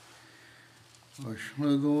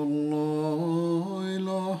أشهد أن لا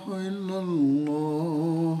إله إلا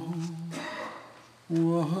الله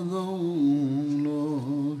وحده لا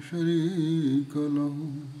شريك له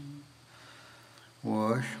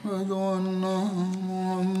وأشهد أن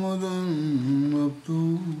محمدا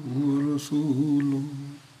عبده ورسوله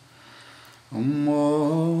أما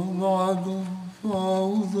بعد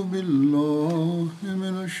فأعوذ بالله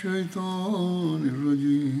من الشيطان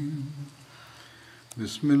الرجيم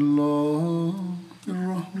بسم الله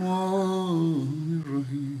الرحمن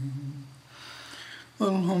الرحيم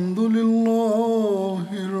الحمد لله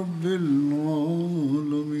رب العالمين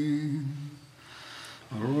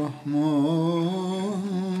الرحمن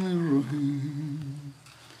الرحيم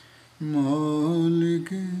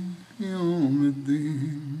مالك يوم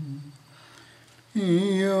الدين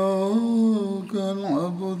إياك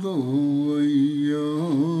نعبد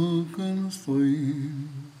وإياك نستعين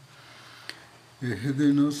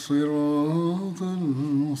اهدنا الصراط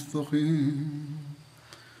المستقيم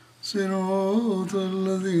صراط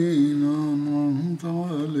الذين أنعمت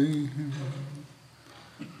عليهم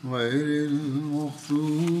غير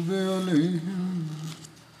المغضوب عليهم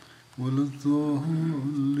ولا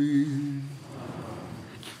الضالين.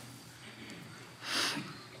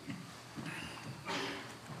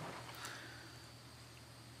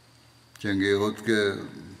 جنگ احد کے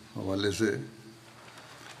حوالے سے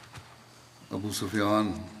ابو سفیان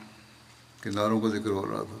کے نعروں کا ذکر ہو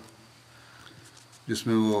رہا تھا، جس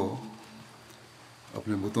میں وہ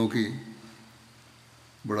اپنے بتوں کی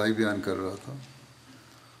بڑائی بیان کر رہا تھا،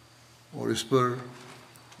 اور اس پر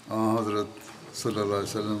حضرت صلی اللہ علیہ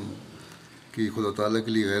وسلم کی خدا تعالیٰ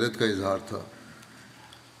کے لیے غیرت کا اظہار تھا،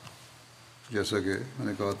 جیسا کہ میں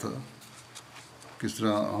نے کہا تھا کس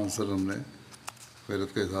طرح صلی اللہ علیہ وسلم نے غیرت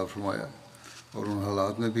کا اظہار فرمایا اور ان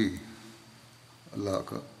حالات میں بھی اللہ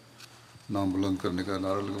کا نام بلند کرنے کا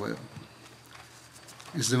نعرہ لگوایا۔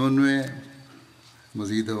 اس ضمن میں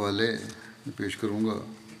مزید حوالے میں پیش کروں گا۔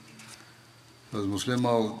 حضرت مسلم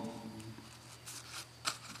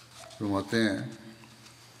فرماتے ہیں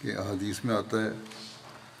کہ احادیث میں آتا ہے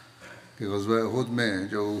کہ غزوہ احد میں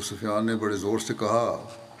جو ابو سفیان نے بڑے زور سے کہا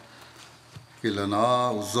کہ لنا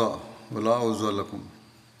عزا ولا عزا لکم،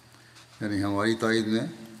 یعنی ہماری تائید میں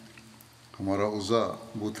ہمارا عزا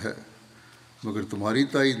بت ہے مگر تمہاری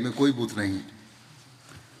تائید میں کوئی بت نہیں،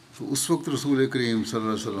 تو اس وقت رسول کریم صلی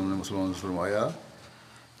اللہ علیہ وسلم نے مسلمانوں سے فرمایا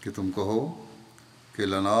کہ تم کہو کہ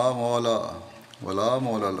لنا مولا ولا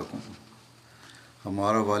مولا لکم،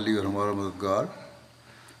 ہمارا والی اور ہمارا مددگار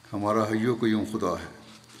ہمارا حی و قیوم خدا ہے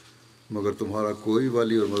مگر تمہارا کوئی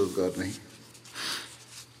والی اور مددگار نہیں۔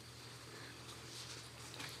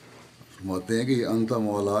 فرماتے ہیں کہ یہ انت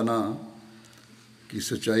مولانا کی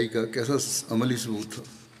سچائی کا کیسا عملی ثبوت تھا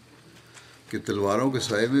کہ تلواروں کے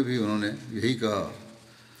سائے میں بھی انہوں نے یہی کہا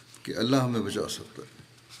کہ اللہ ہمیں بچا سکتا ہے۔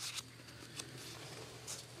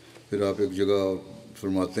 پھر آپ ایک جگہ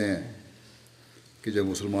فرماتے ہیں کہ جب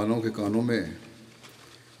مسلمانوں کے کانوں میں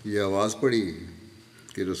یہ آواز پڑی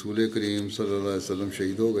کہ رسول کریم صلی اللہ علیہ وسلم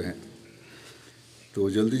شہید ہو گئے ہیں تو وہ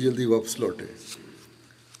جلدی جلدی واپس لوٹے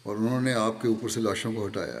اور انہوں نے آپ کے اوپر سے لاشوں کو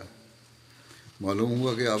ہٹایا۔ معلوم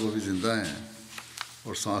ہوا کہ آپ ابھی زندہ ہیں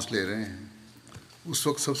اور سانس لے رہے ہیں۔ اس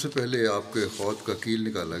وقت سب سے پہلے آپ کے خود کا کیل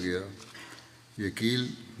نکالا گیا، یہ کیل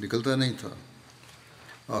نکلتا نہیں تھا،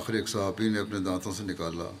 آخر ایک صحابی نے اپنے دانتوں سے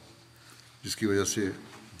نکالا جس کی وجہ سے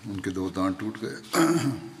ان کے 2 دانت ٹوٹ گئے۔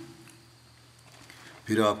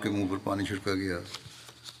 پھر آپ کے منہ پر پانی چھڑکا گیا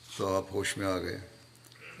تو آپ ہوش میں آ گئے۔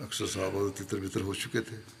 اکثر صحابہ تو تتر بتر ہو چکے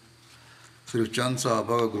تھے، صرف چند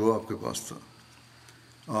صحابہ کا گروہ آپ کے پاس تھا۔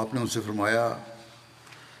 آپ نے ان سے فرمایا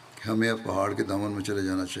کہ ہمیں اب پہاڑ کے دامن میں چلے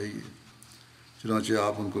جانا چاہیے، چنانچہ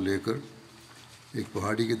آپ ان کو لے کر ایک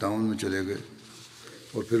پہاڑی کے دامن میں چلے گئے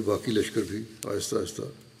اور پھر باقی لشکر بھی آہستہ آہستہ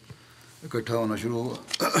اکٹھا ہونا شروع ہوا۔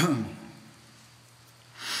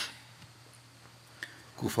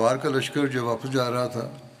 کفار کا لشکر جو واپس جا رہا تھا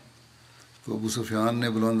تو ابو سفیان نے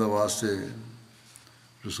بلند آواز سے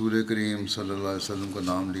رسول کریم صلی اللہ علیہ وسلم کا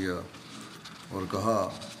نام لیا اور کہا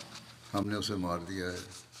ہم نے اسے مار دیا ہے۔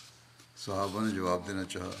 صحابہ نے جواب دینا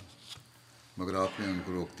چاہا مگر آپ نے ان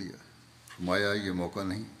کو روک دیا، فرمایا یہ موقع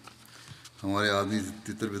نہیں، ہمارے آدمی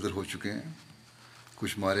تتر بتر ہو چکے ہیں،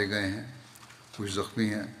 کچھ مارے گئے ہیں، کچھ زخمی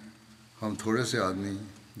ہیں، ہم تھوڑے سے آدمی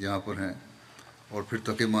یہاں پر ہیں اور پھر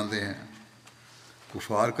تکے ماندے ہیں۔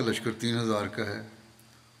 کفار کا لشکر 3000 کا ہے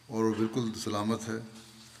اور وہ بالکل سلامت ہے،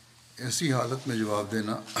 ایسی حالت میں جواب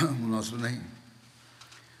دینا مناسب نہیں۔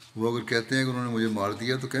 وہ اگر کہتے ہیں کہ انہوں نے مجھے مار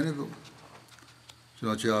دیا تو کہنے دو۔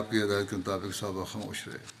 چنانچہ آپ کی ہدایت کے مطابق صحابہ خاموش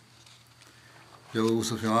رہے۔ جب ابو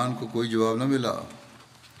سفیان کو کوئی جواب نہ ملا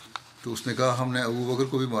تو اس نے کہا ہم نے ابو بکر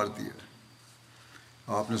کو بھی مار دیا۔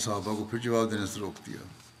 آپ نے صحابہ کو پھر جواب دینے سے روک دیا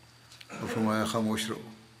اور فرمایا خاموش رہو،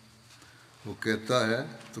 وہ کہتا ہے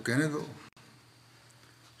تو کہنے دو۔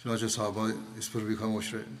 چنانچہ صحابہ اس پر بھی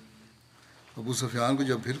خاموش رہے۔ ابو سفیان کو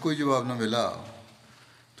جب پھر کوئی جواب نہ ملا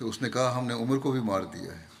تو اس نے کہا ہم نے عمر کو بھی مار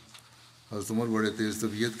دیا ہے۔ حضرت عمر بڑے تیز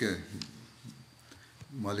طبیعت کے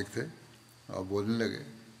مالک تھے، آپ بولنے لگے،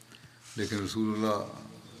 لیکن رسول اللہ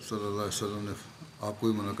صلی اللہ علیہ وسلم نے آپ کو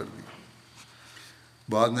ہی منع کر دی۔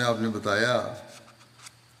 بعد میں آپ نے بتایا،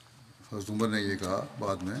 حضرت عمر نے یہ کہا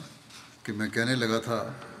بعد میں کہ میں کہنے لگا تھا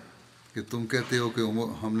کہ تم کہتے ہو کہ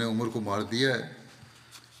ہم نے عمر کو مار دیا ہے،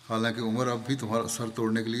 حالانکہ عمر اب بھی تمہارا سر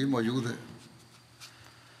توڑنے کے لیے موجود ہے۔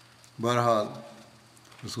 بہرحال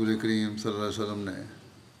رسول کریم صلی اللہ علیہ وسلم نے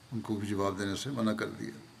ان کو بھی جواب دینے سے منع کر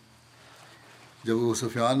دیا۔ جب ابو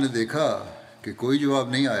سفیان نے دیکھا کہ کوئی جواب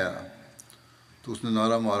نہیں آیا تو اس نے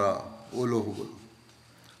نعرہ مارا اولو حبل،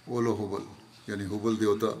 اولو حبل، یعنی حبل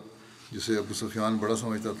دیوتا جسے ابو سفیان بڑا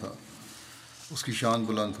سمجھتا تھا، اس کی شان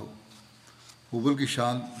بلند ہو، حبل کی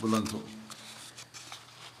شان بلند ہو،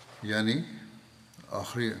 یعنی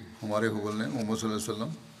آخری ہمارے حبل نے محمد صلی اللہ علیہ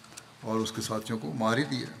وسلم اور اس کے ساتھیوں کو مار ہی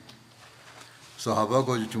دیا۔ صحابہ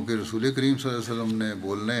کو چونکہ رسول کریم صلی اللہ علیہ وسلم نے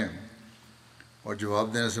بولنے اور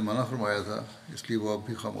جواب دینے سے منع فرمایا تھا، اس لیے وہ اب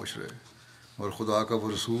بھی خاموش رہے۔ اور خدا کا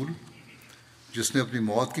وہ رسول جس نے اپنی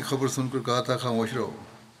موت کی خبر سن کر کہا تھا خاموش رہو،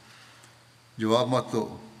 جواب مت دو،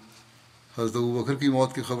 حضرت ابوبکر کی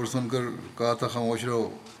موت کی خبر سن کر کہا تھا خاموش رہو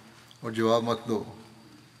اور جواب مت دو،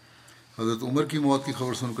 حضرت عمر کی موت کی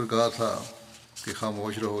خبر سن کر کہا تھا کہ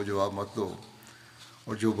خاموش رہو، جواب مت دو،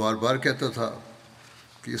 اور جو بار بار کہتا تھا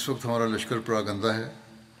کہ اس وقت ہمارا لشکر پراگندہ ہے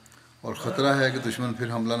اور خطرہ ہے کہ دشمن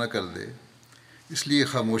پھر حملہ نہ کر دے، اس لیے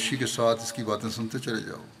خاموشی کے ساتھ اس کی باتیں سنتے چلے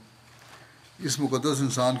جاؤ۔ اس مقدس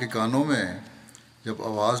انسان کے کانوں میں جب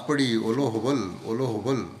آواز پڑی اولو حبل، اولو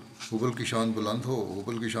حبل، حبل کی شان بلند ہو،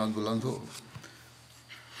 حبل کی شان بلند ہو،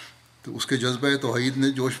 تو اس کے جذبہ توحید نے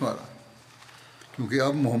جوش مارا، کیونکہ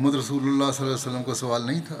اب محمد رسول اللہ صلی اللہ علیہ وسلم کا سوال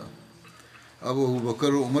نہیں تھا، اب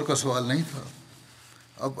ابوبکر و عمر کا سوال نہیں تھا،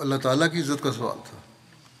 اب اللہ تعالیٰ کی عزت کا سوال تھا۔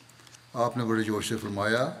 آپ نے بڑے جوش سے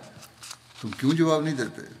فرمایا تم کیوں جواب نہیں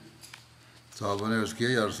دیتے؟ صحابہ نے عرض کیا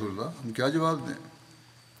یا رسول اللہ ہم کیا جواب دیں؟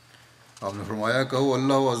 آپ نے فرمایا کہو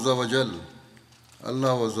اللہ عز و جل،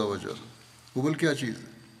 اللہ عز و جل۔ حبل کیا چیز ہے؟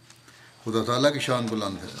 خدا تعالیٰ کی شان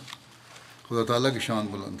بلند ہے، خدا تعالیٰ کی شان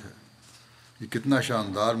بلند ہے۔ یہ کتنا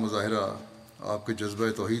شاندار مظاہرہ آپ کے جذبہ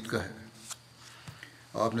توحید کا ہے۔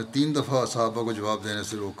 آپ نے 3 دفعہ صحابہ کو جواب دینے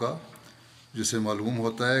سے روکا، جس سے معلوم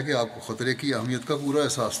ہوتا ہے کہ آپ کو خطرے کی اہمیت کا پورا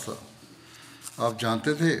احساس تھا۔ آپ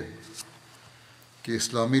جانتے تھے کہ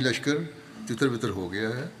اسلامی لشکر تتر بتر ہو گیا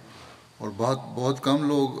ہے اور بہت کم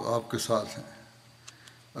لوگ آپ کے ساتھ ہیں،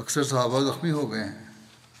 اکثر صحابہ زخمی ہو گئے ہیں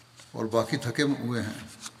اور باقی تھکے ہوئے ہیں۔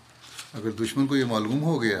 اگر دشمن کو یہ معلوم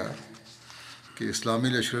ہو گیا کہ اسلامی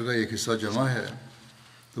لشکر کا ایک حصہ جمع ہے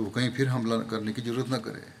تو وہ کہیں پھر حملہ کرنے کی ضرورت نہ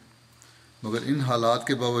کرے، مگر ان حالات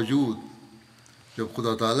کے باوجود جب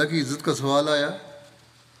خدا تعالیٰ کی عزت کا سوال آیا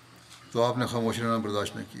تو آپ نے خاموش رہنا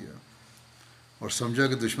برداشت نہ کیا اور سمجھا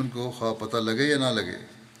کہ دشمن کو خواہ پتہ لگے یا نہ لگے،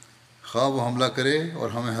 خواہ وہ حملہ کرے اور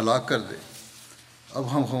ہمیں ہلاک کر دے،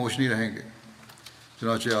 اب ہم خاموش نہیں رہیں گے۔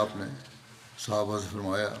 چنانچہ آپ نے صحابہ سے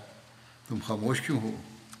فرمایا تم خاموش کیوں ہو،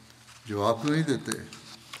 جواب کیوں نہیں دیتے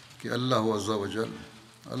کہ اللہ عز و جل،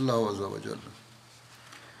 اللہ عز و جل۔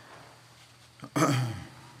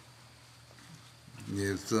 یہ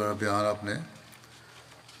اس طرح بیان آپ نے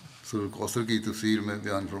سورۃ کوثر کی تفسیر میں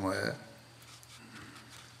بیان فرمایا ہے۔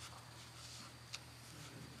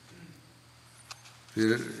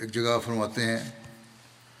 پھر ایک جگہ فرماتے ہیں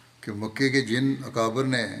کہ مکے کے جن اکابر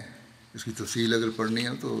نے، اس کی تفصیل اگر پڑھنی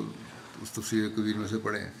ہے تو اس تفسیر کبیر میں سے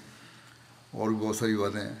پڑھیں، اور بھی بہت ساری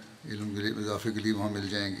باتیں علم کے لیے اضافے کے لیے وہاں مل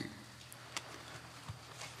جائیں گی۔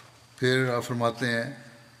 پھر آپ فرماتے ہیں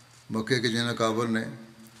مکے کے جن اکابر نے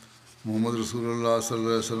محمد رسول اللہ صلی اللہ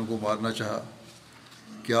علیہ وسلم کو مارنا چاہا،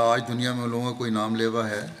 کیا آج دنیا میں ان لوگوں کا کوئی نام لیوا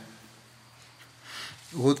ہے؟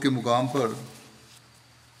 احد کے مقام پر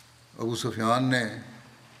ابو سفیان نے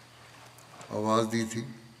آواز دی تھی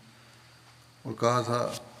اور کہا تھا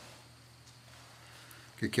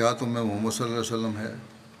کہ کیا تم میں محمد صلی اللہ علیہ وسلم ہے،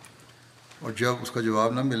 اور جب اس کا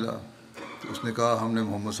جواب نہ ملا تو اس نے کہا ہم نے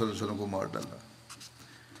محمد صلی اللہ علیہ وسلم کو مار ڈالا۔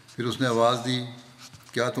 پھر اس نے آواز دی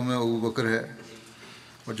کیا تم میں ابوبکر ہے،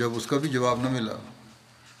 اور جب اس کا بھی جواب نہ ملا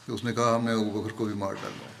تو اس نے کہا ہم نے ابوبکر کو بھی مار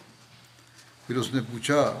ڈالا۔ پھر اس نے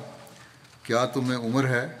پوچھا کیا تم میں عمر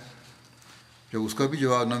ہے، جب اس کا بھی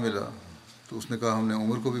جواب نہ ملا تو اس نے کہا ہم نے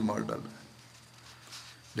عمر کو بھی مار ڈالا۔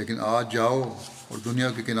 لیکن آج جاؤ اور دنیا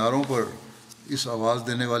کے کناروں پر اس آواز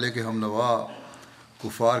دینے والے کے ہم نوا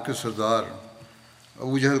کفار کے سردار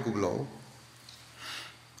ابو جہل کو بلاؤ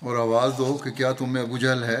اور آواز دو کہ کیا تم میں ابو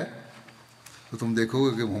جہل ہے؟ تو تم دیکھو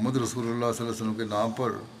گے کہ محمد رسول اللہ صلی اللہ علیہ وسلم کے نام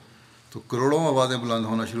پر تو کروڑوں آوازیں بلند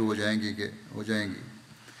ہونا شروع ہو جائیں گی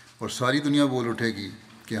اور ساری دنیا بول اٹھے گی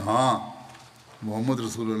کہ ہاں محمد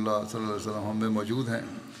رسول اللہ صلی اللہ علیہ وسلم ہم میں موجود ہیں،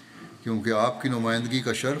 کیونکہ آپ کی نمائندگی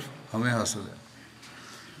کا شرف ہمیں حاصل ہے۔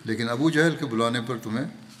 لیکن ابو جہل کے بلانے پر تمہیں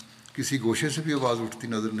کسی گوشے سے بھی آواز اٹھتی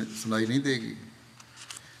سنائی نہیں دے گی۔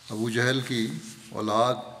 ابو جہل کی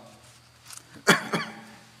اولاد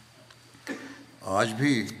آج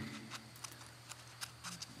بھی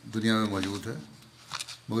دنیا میں موجود ہے،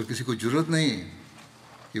 مگر کسی کو جرأت نہیں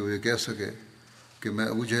کہ وہ یہ کہہ سکے کہ میں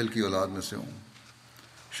ابو جہل کی اولاد میں سے ہوں۔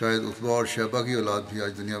 شاید عتبہ اور شیبہ کی اولاد بھی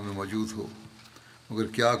آج دنیا میں موجود ہو، مگر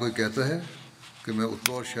کیا کوئی کہتا ہے کہ میں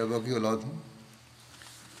عتبہ اور شیبہ کی اولاد ہوں؟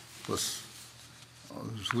 بس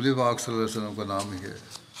رسول پاک صلی اللہ علیہ وسلم کا نام ہی ہے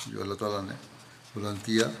جو اللہ تعالیٰ نے بلند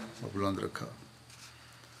کیا اور بلند رکھا۔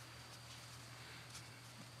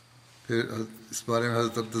 پھر اس بارے میں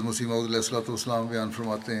حضرت اقدس مسیح موعود علیہ الصلوۃ والسلام بیان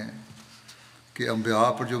فرماتے ہیں کہ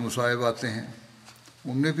انبیاء پر جو مصائب آتے ہیں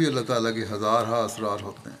ان میں بھی اللہ تعالیٰ کے ہزارہا اسرار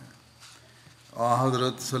ہوتے ہیں۔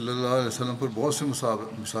 حضرت صلی اللہ علیہ وسلم پر بہت سے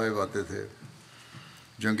مصائب آتے تھے۔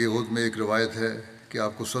 جنگ احد میں ایک روایت ہے کہ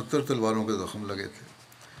آپ کو 70 تلواروں کے زخم لگے تھے،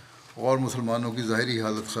 اور مسلمانوں کی ظاہری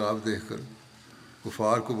حالت خراب دیکھ کر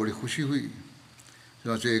کفار کو بڑی خوشی ہوئی۔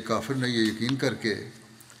 چنانچہ ایک کافر نے یہ یقین کر کے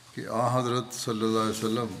کہ حضرت صلی اللہ علیہ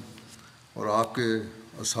وسلم اور آپ کے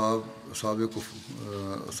اصحاب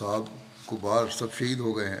کبار سب شہید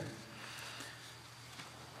ہو گئے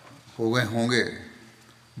ہوں گے،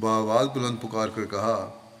 بآواز بلند پکار کر کہا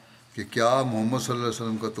کہ کیا محمد صلی اللہ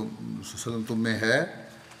علیہ وسلم تم میں ہے؟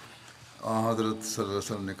 حضرت صلی اللہ علیہ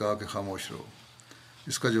وسلم نے کہا کہ خاموش رہو،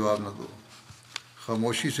 اس کا جواب نہ دو۔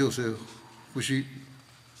 خاموشی سے اسے خوشی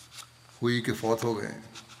ہوئی کہ فوت ہو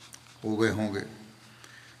گئے ہوں گے،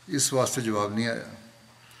 اس واسطے جواب نہیں آیا۔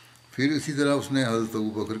 پھر اسی طرح اس نے حضرت ابو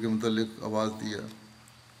بکر کے متعلق آواز دیا،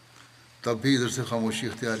 تب بھی ادھر سے خاموشی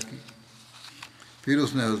اختیار کی۔ پھر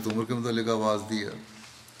اس نے حضرت عمر کے متعلق آواز دیا،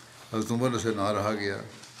 حضرت عمر سے نہ رہا گیا۔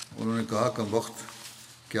 انہوں نے کہا کم وقت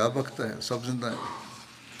کیا بکتا ہے، سب زندہ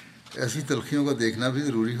ہیں۔ ایسی تلخیوں کا دیکھنا بھی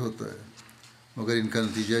ضروری ہوتا ہے، مگر ان کا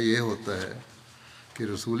نتیجہ یہ ہوتا ہے کہ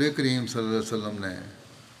رسول کریم صلی اللہ علیہ وسلم نے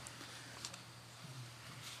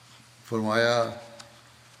فرمایا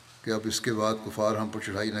کہ اب اس کے بعد کفار ہم پر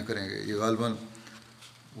چڑھائی نہ کریں گے۔ یہ غالباً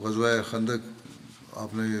غزوہ خندق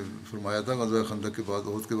آپ نے فرمایا تھا، غزوہ خندق کے بعد،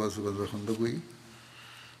 احد کے بعد سے غزوہ خندق ہوئی،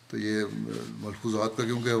 تو یہ ملفوظات کا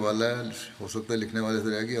کیونکہ حوالہ ہے، ہو سکتا ہے لکھنے والے سے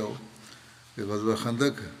رہ گیا ہو کہ غزوہ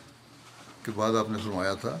خندق کے بعد آپ نے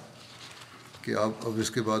فرمایا تھا کہ اب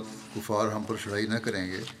اس کے بعد کفار ہم پر چڑھائی نہ کریں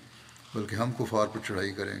گے، بلکہ ہم کفار پر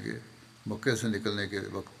چڑھائی کریں گے۔ مکہ سے نکلنے کے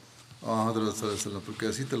وقت حضرت صلی اللہ علیہ وسلم پر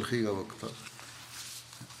کیسی تلخی کا وقت تھا،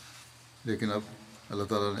 لیکن اب اللہ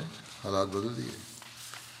تعالیٰ نے حالات بدل دیے۔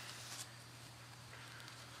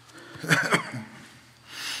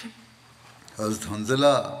 حضرت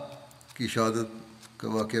حنظلہ کی شہادت کا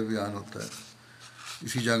واقعہ بیان ہوتا ہے۔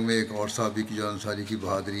 اسی جنگ میں ایک اور صحابی کی جان ساری کی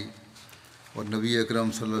بہادری اور نبی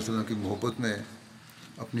اکرم صلی اللہ علیہ وسلم کی محبت میں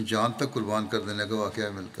اپنی جان تک قربان کر دینے کا واقعہ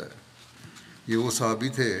ملتا ہے۔ یہ وہ صحابی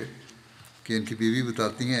تھے کہ ان کی بیوی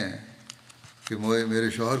بتاتی ہیں کہ میرے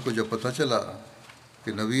شوہر کو جب پتہ چلا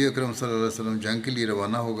کہ نبی اکرم صلی اللہ علیہ وسلم جنگ کے لیے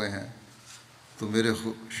روانہ ہو گئے ہیں تو میرے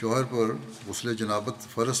شوہر پر غسل جنابت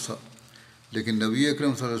فرض تھا، لیکن نبی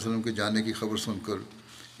اکرم صلی اللہ علیہ وسلم کے جانے کی خبر سن کر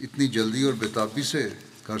اتنی جلدی اور بےتابی سے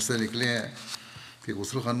گھر سے نکلے ہیں کہ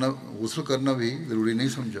غسل کرنا بھی ضروری نہیں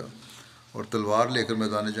سمجھا اور تلوار لے کر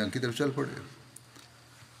میدان جنگ کی طرف چل پڑے۔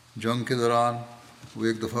 جنگ کے دوران وہ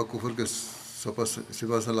ایک دفعہ کفر کے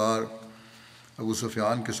سپہ سالار ابو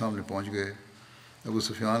سفیان کے سامنے پہنچ گئے۔ ابو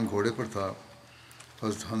سفیان گھوڑے پر تھا۔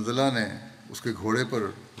 حضرت حنظلہ نے اس کے گھوڑے پر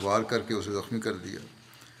وار کر کے اسے زخمی کر دیا،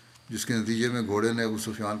 جس کے نتیجے میں گھوڑے نے ابو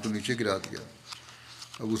سفیان کو نیچے گرا دیا۔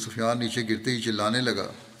 ابو سفیان نیچے گرتے ہی چلانے لگا۔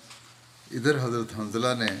 ادھر حضرت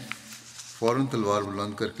حنظلہ نے فوراً تلوار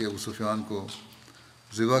بلند کر کے ابو سفیان کو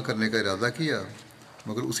ذبح کرنے کا ارادہ کیا،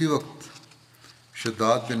 مگر اسی وقت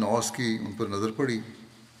شداد بن اوس کی ان پر نظر پڑی۔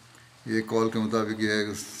 ایک قول کے مطابق یہ ہے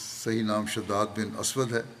کہ صحیح نام شداد بن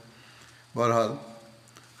اسود ہے۔ بہرحال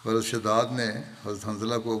حضرت شداد نے حضرت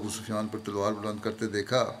حنظلہ کو ابو سفیان پر تلوار بلند کرتے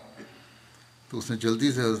دیکھا تو اس نے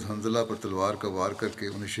جلدی سے حضرت حنظلہ پر تلوار کا وار کر کے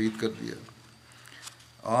انہیں شہید کر دیا۔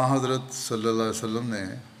 حضرت صلی اللہ علیہ وسلم نے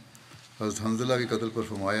حضرت حنظلہ کے قتل پر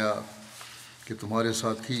فرمایا کہ تمہارے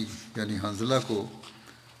ساتھی یعنی حنظلہ کو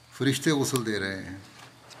فرشتے غسل دے رہے ہیں۔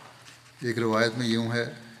 ایک روایت میں یوں ہے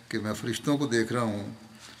کہ میں فرشتوں کو دیکھ رہا ہوں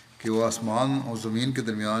کہ وہ آسمان اور زمین کے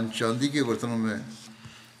درمیان چاندی کے برتنوں میں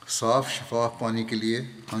صاف شفاف پانی کے لیے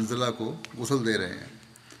حنظلہ کو غسل دے رہے ہیں۔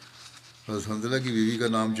 حضرت حنظلہ کی بیوی کا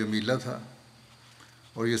نام جمیلہ تھا،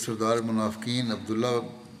 اور یہ سردار منافقین عبداللہ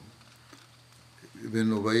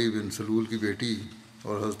بن ابی بن سلول کی بیٹی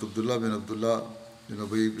اور حضرت عبداللہ بن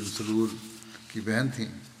ابی بن سلول کی بہن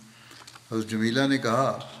تھیں۔ حضرت جمیلہ نے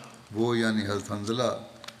کہا وہ یعنی حضرت حنظلہ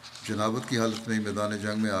جنابت کی حالت میں میدان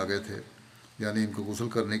جنگ میں آ گئے تھے، یعنی ان کو غسل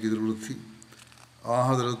کرنے کی ضرورت تھی۔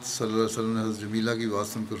 حضرت صلی اللہ علیہ وسلم نے حضرت جمیلہ کی بات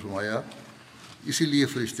سن کر فرمایا اسی لیے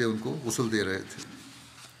فرشتے ان کو غسل دے رہے تھے۔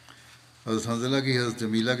 حضرت حنظلہ کی حضرت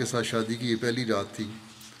جمیلہ کے ساتھ شادی کی یہ پہلی رات تھی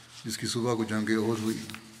جس کی صبح کو جنگ احد ہوئی۔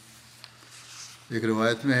 ایک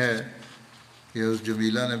روایت میں ہے کہ حضرت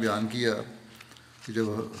جمیلہ نے بیان کیا کہ جب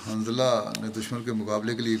حنظلہ نے دشمن کے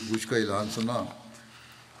مقابلے کے لیے کوچ کا اعلان سنا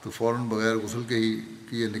تو فوراً بغیر غسل کے ہی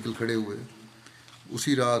کیے نکل کھڑے ہوئے۔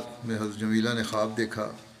 اسی رات میں حضرت جمیلہ نے خواب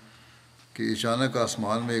دیکھا کہ اچانک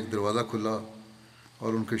آسمان میں ایک دروازہ کھلا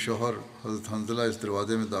اور ان کے شوہر حضرت حنظلہ اس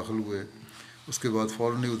دروازے میں داخل ہوئے، اس کے بعد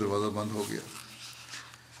فوراً ہی وہ دروازہ بند ہو گیا۔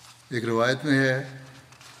 ایک روایت میں ہے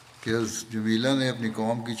کہ حضرت جمیلہ نے اپنی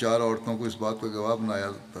قوم کی 4 عورتوں کو اس بات کا گواہ بنایا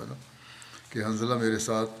تھا کہ حنظلہ میرے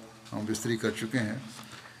ساتھ ہم بستری کر چکے ہیں۔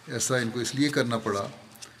 ایسا ان کو اس لیے کرنا پڑا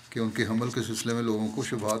کہ ان کے حمل کے سلسلے میں لوگوں کو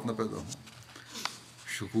شبہات نہ پیدا ہوں۔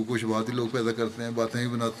 شکوک و شبہات ہی لوگ پیدا کرتے ہیں، باتیں ہی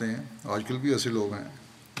بناتے ہیں، آج کل بھی ایسے لوگ ہیں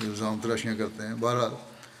الزام تراشیاں کرتے ہیں۔ بہرحال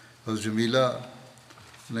حضرت جمیلہ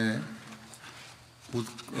نے خود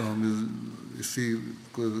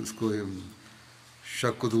اس کو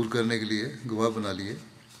شک کو دور کرنے کے لیے گواہ بنا لیے۔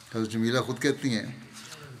 حضرت جمیلہ خود کہتی ہیں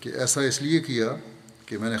کہ ایسا اس لیے کیا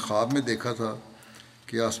کہ میں نے خواب میں دیکھا تھا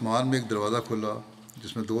کہ آسمان میں ایک دروازہ کھلا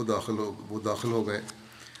جس میں وہ داخل ہو گئے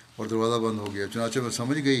اور دروازہ بند ہو گیا۔ چنانچہ میں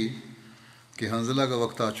سمجھ گئی کہ حنظلہ کا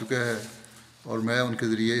وقت آ چکا ہے اور میں ان کے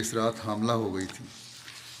ذریعے اس رات حاملہ ہو گئی تھی۔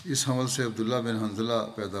 اس حمل سے عبداللہ بن حنظلہ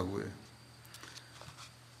پیدا ہوئے۔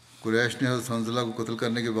 قریش نے حضرت حنظلہ کو قتل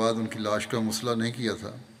کرنے کے بعد ان کی لاش کا مسئلہ نہیں کیا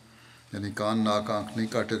تھا، یعنی کان ناک آنکھ نہیں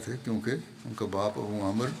کاٹے تھے، کیونکہ ان کا باپ ابو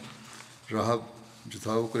عامر راہب جو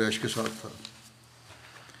تھا وہ قریش کے ساتھ تھا۔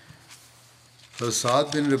 حضرت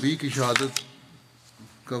سعد بن ربیع کی شہادت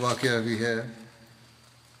کا واقعہ بھی ہے۔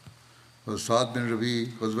 حضرت سعد بن ربیع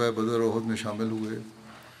غزوہ بدر اور احد میں شامل ہوئے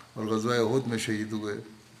اور غزوہ احد میں شہید ہوئے۔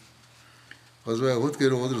 غزوہ احد کے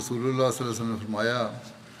روز رسول اللہ صلی اللہ علیہ وسلم نے فرمایا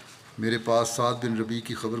میرے پاس سعد بن ربیع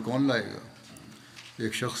کی خبر کون لائے گا؟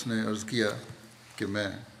 ایک شخص نے عرض کیا کہ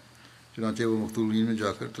میں، چنانچہ وہ مقتولین میں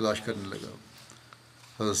جا کر تلاش کرنے لگا۔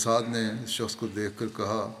 حضرت سعد نے اس شخص کو دیکھ کر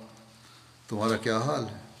کہا تمہارا کیا حال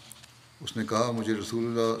ہے؟ اس نے کہا مجھے رسول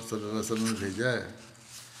اللہ صلی اللہ علیہ وسلم نے بھیجا ہے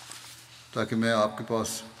تاکہ میں آپ صلی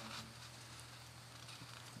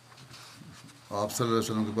اللہ علیہ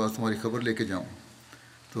وسلم کے پاس تمہاری خبر لے کے جاؤں۔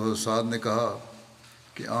 تو حضرت سعد نے کہا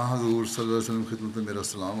کہ حضور صلی اللہ علیہ وسلم کی خدمت میں میرا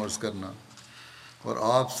سلام عرض کرنا اور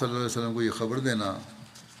آپ صلی اللہ علیہ وسلم کو یہ خبر دینا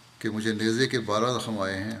کہ مجھے نیزے کے 12 زخم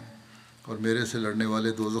آئے ہیں اور میرے سے لڑنے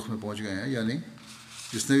والے دوزخ میں پہنچ گئے ہیں، یعنی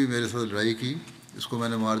جس نے بھی میرے ساتھ لڑائی کی اس کو میں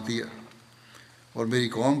نے مار دیا۔ اور میری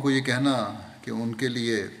قوم کو یہ کہنا کہ ان کے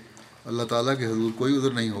لیے اللہ تعالیٰ کے حضور کوئی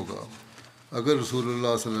عذر نہیں ہوگا اگر رسول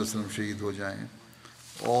اللہ صلی اللہ علیہ وسلم شہید ہو جائیں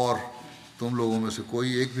اور تم لوگوں میں سے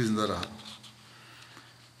کوئی ایک بھی زندہ رہا۔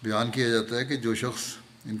 بیان کیا جاتا ہے کہ جو شخص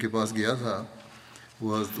ان کے پاس گیا تھا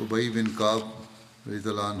وہ حضرت ابی بن کعب رضی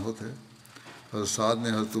اللہ عنہ تھے۔ حضرت سعد نے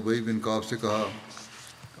حضرت ابی بن کعب سے کہا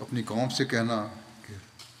اپنی قوم سے کہنا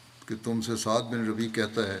کہ تم سے سعد بن ربیع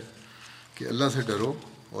کہتا ہے کہ اللہ سے ڈرو۔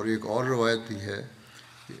 اور ایک اور روایت بھی ہے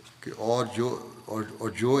کہ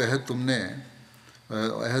جو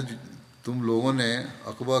عہد تم لوگوں نے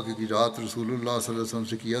عقبہ کی رات رسول اللہ صلی اللہ علیہ وسلم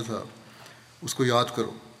سے کیا تھا اس کو یاد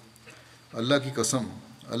کرو۔ اللہ کی قسم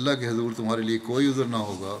اللہ کے حضور تمہارے لیے کوئی عذر نہ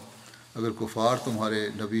ہوگا اگر کفار تمہارے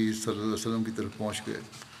نبی صلی اللہ علیہ وسلم کی طرف پہنچ گئے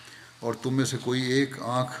اور تم میں سے کوئی ایک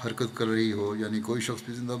آنکھ حرکت کر رہی ہو، یعنی کوئی شخص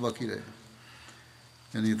بھی زندہ باقی رہے،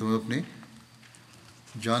 یعنی تمہیں اپنی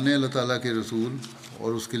جانیں اللہ تعالیٰ کے رسول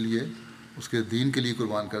اور اس کے دین کے لیے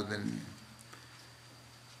قربان کر دینی ہے۔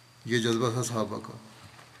 یہ جذبہ تھا صحابہ کا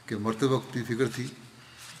کہ مرتے وقت بھی فکر تھی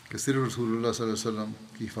کہ صرف رسول اللہ صلی اللہ علیہ وسلم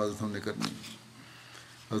کی حفاظت ہم نے کرنی ہے۔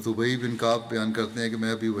 حضرت ابی بن کعب بیان کرتے ہیں کہ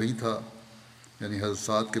میں ابھی وہیں تھا، یعنی حضرت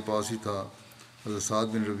سعد کے پاس ہی تھا۔ حضرت سعد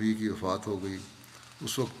بن ربیع کی وفات ہو گئی،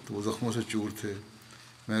 اس وقت وہ زخموں سے چور تھے۔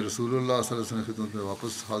 میں رسول اللہ صلی اللہ علیہ وسلم کی خدمت میں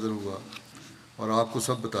واپس حاضر ہوا اور آپ کو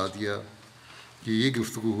سب بتا دیا کہ یہ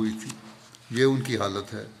گفتگو ہوئی تھی، یہ ان کی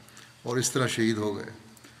حالت ہے، اور اس طرح شہید ہو گئے۔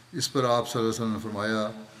 اس پر آپ صلی اللہ علیہ وسلم نے فرمایا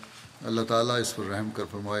اللہ تعالیٰ اس پر رحم کر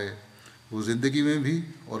فرمائے، وہ زندگی میں بھی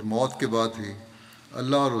اور موت کے بعد بھی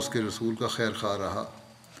اللہ اور اس کے رسول کا خیر خواہ رہا۔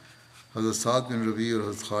 حضرت سعد بن ربیع اور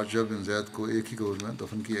حضرت خارجہ بن زید کو ایک ہی قبر میں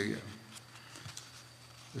دفن کیا گیا۔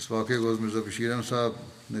 اس واقعے کو مرزا بشیر احمد صاحب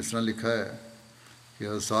نے اس طرح لکھا ہے کہ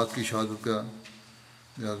حضرت سعد کی شہادت کا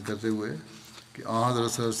یاد کرتے ہوئے کہ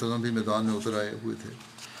حضرت صلی اللہ علیہ وسلم بھی میدان میں اتر آئے ہوئے تھے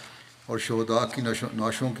اور شہداء کی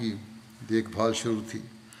نعشوں کی دیکھ بھال شروع تھی۔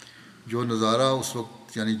 جو نظارہ اس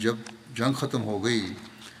وقت یعنی جب جنگ ختم ہو گئی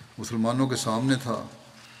مسلمانوں کے سامنے تھا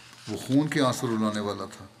وہ خون کے آنسو رلانے والا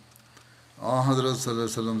تھا۔ حضرت صلی اللہ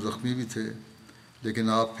علیہ وسلم زخمی بھی تھے لیکن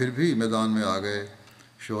آپ پھر بھی میدان میں آ گئے۔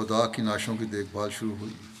 شہداء کی نعشوں کی دیکھ بھال شروع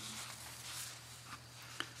ہوئی۔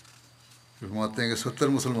 فرماتے ہیں کہ 70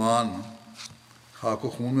 مسلمان خاک و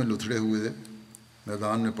خون میں لتھڑے ہوئے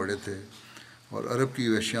میدان میں پڑے تھے اور عرب کی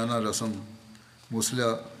وحشیانہ رسم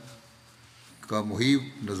مسلح کا مہیب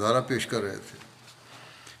نظارہ پیش کر رہے تھے۔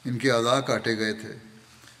 ان کے اعضاء کاٹے گئے تھے،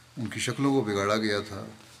 ان کی شکلوں کو بگاڑا گیا تھا۔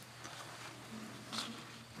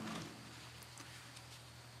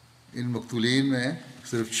 ان مقتولین میں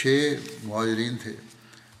صرف 6 مہاجرین تھے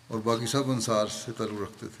اور باقی سب انصار سے تعلق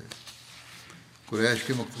رکھتے تھے۔ قریش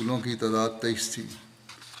کے مقتولوں کی تعداد 23 تھی۔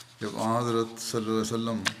 جب حضرت صلی اللہ علیہ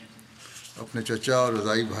وسلم اپنے چچا اور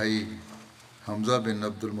رضائی بھائی حمزہ بن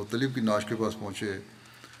عبد المطلب کی نعش کے پاس پہنچے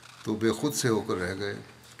تو بے خود سے ہو کر رہ گئے،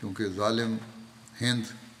 کیونکہ ظالم ہند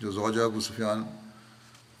جو زوجہ ابو سفیان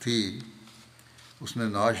تھی اس نے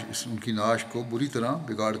ان کی نعش کو بری طرح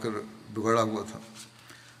بگاڑا ہوا تھا۔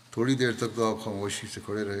 تھوڑی دیر تک تو آپ خاموشی سے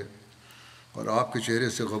کھڑے رہے اور آپ کے چہرے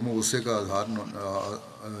سے غم و غصے کا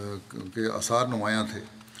آثار نمایاں تھے۔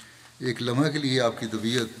 ایک لمحے کے لیے آپ کی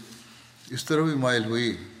طبیعت اس طرح بھی مائل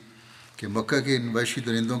ہوئی کہ مکہ کے ان وحشی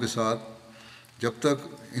درندوں کے ساتھ جب تک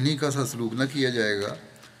انہی کا سا سلوک نہ کیا جائے گا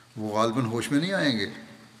وہ غالباً ہوش میں نہیں آئیں گے۔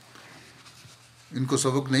 ان کو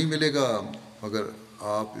سبق نہیں ملے گا اگر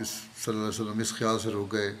آپ صلی اللہ علیہ وسلم اس خیال سے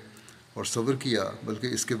رک گئے اور صبر کیا، بلکہ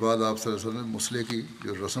اس کے بعد آپ صلی اللہ علیہ وسلم مسئلے کی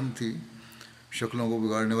جو رسم تھی، شکلوں کو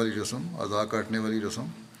بگاڑنے والی رسم، اعضاء کاٹنے والی رسم،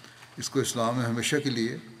 اس کو اسلام میں ہمیشہ کے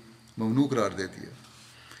لیے ممنوع قرار دے دیا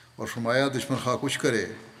اور فرمایا دشمن خواہ کچھ کرے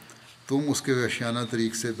تم اس کے وحشیانہ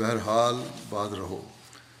طریق سے بہرحال باز رہو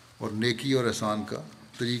اور نیکی اور احسان کا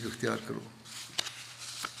طریق اختیار کرو۔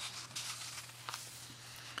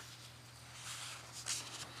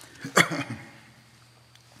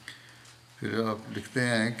 پھر آپ لکھتے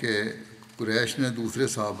ہیں کہ قریش نے دوسرے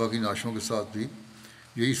صحابہ کی نعشوں کے ساتھ بھی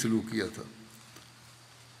یہی سلوک کیا تھا۔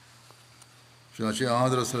 چنانچہ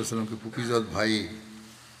حضرت صلی اللہ علیہ وسلم کے پھوپھی زاد بھائی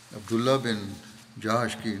عبداللہ بن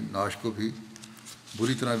جہش کی نعش کو بھی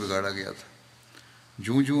بری طرح بگاڑا گیا تھا۔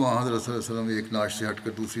 جوں جوں حضرت صلی اللہ علیہ وسلم ایک نعش سے ہٹ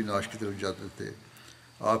کر دوسری نعش کی طرف جاتے تھے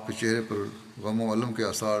آپ کے چہرے پر غم و الم کے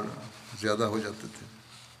آثار زیادہ ہو جاتے تھے۔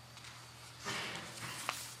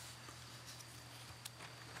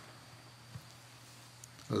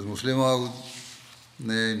 حضرت مسلم موعود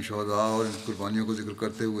نے ان شہداء اور ان قربانیوں کو ذکر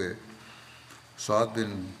کرتے ہوئے سعد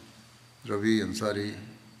بن ربیع انصاری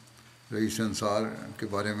رئیس انصار کے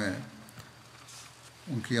بارے میں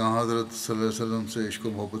ان کی حضرت صلی اللہ علیہ وسلم سے عشق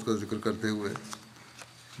و محبت کا ذکر کرتے ہوئے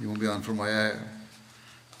یوں بیان فرمایا ہے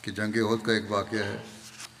کہ جنگ احد کا ایک واقعہ ہے۔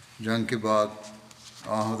 جنگ کے بعد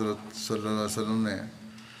حضرت صلی اللہ علیہ وسلم نے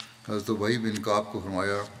حضرت ابی بن کعب کو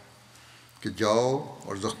فرمایا کہ جاؤ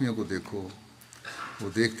اور زخمیوں کو دیکھو۔ وہ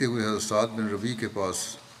دیکھتے ہوئے حضرت سعد بن ربیع کے پاس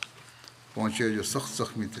پہنچے جو سخت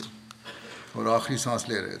زخمی تھے اور آخری سانس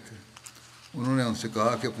لے رہے تھے۔ انہوں نے ان سے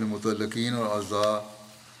کہا کہ اپنے متعلقین اور اعضاء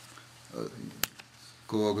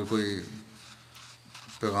کو اگر کوئی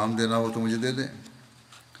پیغام دینا ہو تو مجھے دے دیں۔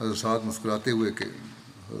 حضرت سعد نے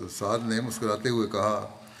مسکراتے ہوئے کہا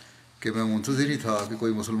کہ میں منتظر ہی تھا کہ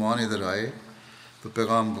کوئی مسلمان ادھر آئے تو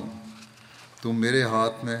پیغام دوں۔ تم میرے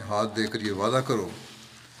ہاتھ میں ہاتھ دے کر یہ وعدہ کرو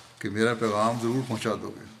کہ میرا پیغام ضرور پہنچا دو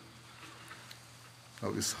گے۔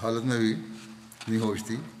 اب اس حالت میں بھی نہیں ہوش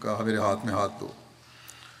تھی، کہا میرے ہاتھ میں ہاتھ دو۔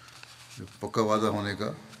 پکا وعدہ ہونے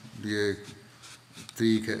کا یہ ایک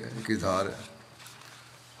طریق ہے، ایک اظہار ہے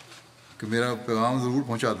کہ میرا پیغام ضرور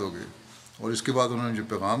پہنچا دو گے۔ اور اس کے بعد انہوں نے جو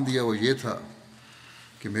پیغام دیا وہ یہ تھا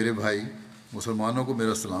کہ میرے بھائی مسلمانوں کو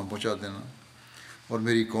میرا سلام پہنچا دینا اور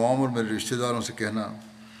میری قوم اور میرے رشتہ داروں سے کہنا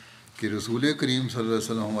کہ رسول کریم صلی اللہ علیہ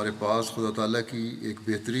وسلم ہمارے پاس خدا تعالیٰ کی ایک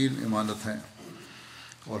بہترین امانت ہیں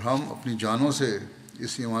اور ہم اپنی جانوں سے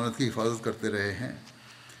اس امانت کی حفاظت کرتے رہے ہیں۔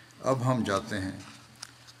 اب ہم جاتے ہیں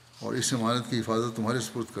اور اس امانت کی حفاظت تمہارے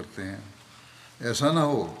سپرد کرتے ہیں۔ ایسا نہ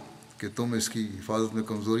ہو کہ تم اس کی حفاظت میں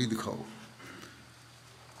کمزوری دکھاؤ۔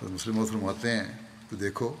 مسلم فرماتے ہیں تو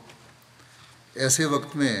دیکھو ایسے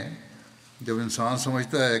وقت میں جب انسان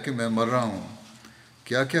سمجھتا ہے کہ میں مر رہا ہوں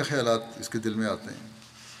کیا کیا خیالات اس کے دل میں آتے ہیں۔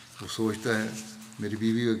 وہ سوچتا ہے میری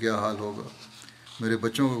بیوی کا کیا حال ہوگا، میرے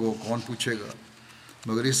بچوں کو کون پوچھے گا۔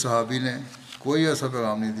 مگر اس صحابی نے کوئی ایسا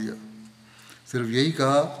پیغام نہیں دیا، صرف یہی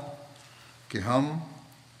کہا کہ ہم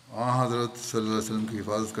حضرت صلی اللہ علیہ وسلم کی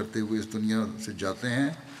حفاظت کرتے ہوئے اس دنیا سے جاتے ہیں،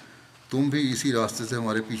 تم بھی اسی راستے سے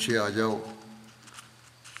ہمارے پیچھے آ جاؤ۔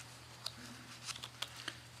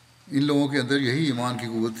 ان لوگوں کے اندر یہی ایمان کی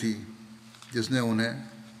قوت تھی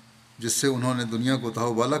جس سے انہوں نے دنیا کو تاہ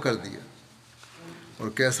و بالا کر دیا اور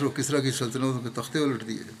کیسر و کسریٰ کی سلطنتوں کے تختے الٹ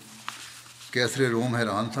دیے۔ کیسر روم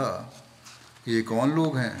حیران تھا کہ یہ کون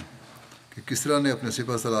لوگ ہیں کہ کسریٰ نے اپنے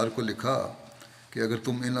سپہ سالار کو لکھا کہ اگر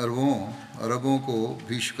تم ان عربوں کو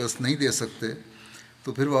بھی شکست نہیں دے سکتے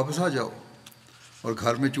تو پھر واپس آ جاؤ اور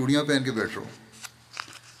گھر میں چوڑیاں پہن کے بیٹھو،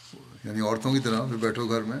 یعنی عورتوں کی طرح پھر بیٹھو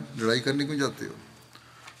گھر میں، لڑائی کرنے کیوں جاتے ہو۔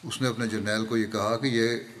 اس نے اپنے جرنیل کو یہ کہا کہ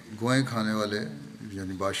یہ گوہیں کھانے والے،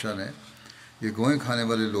 یعنی بادشاہ نے، یہ گوہیں کھانے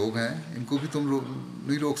والے لوگ ہیں، ان کو بھی تم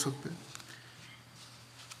نہیں روک سکتے،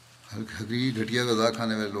 حقیقی گھٹیا غذا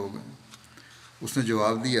کھانے والے لوگ ہیں۔ اس نے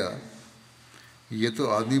جواب دیا یہ تو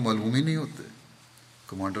آدمی معلوم ہی نہیں ہوتے۔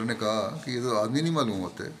 کمانڈر نے کہا کہ یہ تو آدمی نہیں معلوم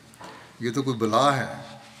ہوتے، یہ تو کوئی بلا ہے،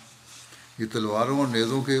 یہ تلواروں اور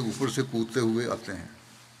نیزوں کے اوپر سے کودتے ہوئے آتے ہیں۔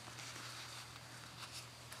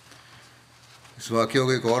 اس واقعہ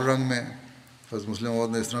کے ایک اور رنگ میں حضرت مسلم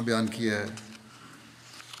موعود نے اس طرح بیان کیا ہے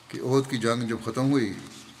کہ احد کی جنگ جب ختم ہوئی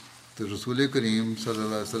تو رسول کریم صلی اللہ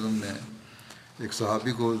علیہ وسلم نے ایک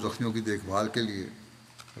صحابی کو زخمیوں کی دیکھ بھال کے لیے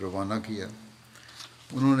روانہ کیا۔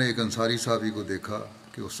 انہوں نے ایک انصاری صحابی کو دیکھا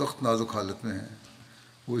کہ وہ سخت نازک حالت میں ہیں۔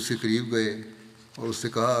 وہ اس کے قریب گئے اور اس سے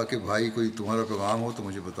کہا کہ بھائی کوئی تمہارا پیغام ہو تو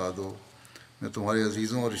مجھے بتا دو، میں تمہارے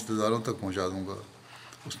عزیزوں اور رشتہ داروں تک پہنچا دوں گا۔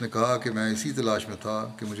 اس نے کہا کہ میں اسی تلاش میں تھا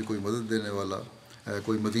کہ مجھے کوئی مدد دینے والا،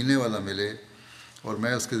 کوئی مدینے والا ملے اور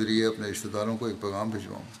میں اس کے ذریعے اپنے رشتہ داروں کو ایک پیغام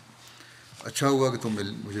بھجواؤں۔ اچھا ہوا کہ تم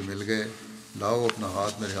مجھے مل گئے، لاؤ اپنا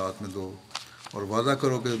ہاتھ میرے ہاتھ میں دو اور وعدہ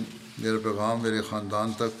کرو کہ میرا پیغام میرے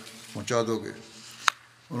خاندان تک پہنچا دو گے۔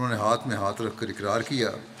 انہوں نے ہاتھ میں ہاتھ رکھ کر اقرار کیا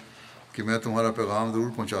کہ میں تمہارا پیغام ضرور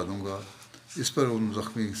پہنچا دوں گا۔ اس پر ان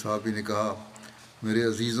زخمی صحابی نے کہا میرے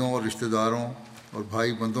عزیزوں اور رشتہ داروں اور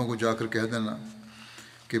بھائی بندوں کو جا کر کہہ دینا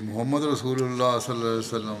کہ محمد رسول اللہ صلی اللہ علیہ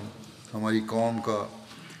وسلم ہماری قوم کا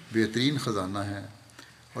بہترین خزانہ ہے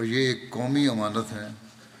اور یہ ایک قومی امانت ہے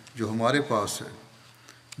جو ہمارے پاس ہے۔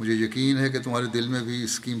 مجھے یقین ہے کہ تمہارے دل میں بھی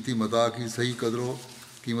اس قیمتی متاع کی صحیح قدر و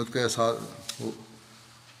قیمت کا احساس ہو،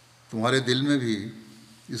 تمہارے دل میں بھی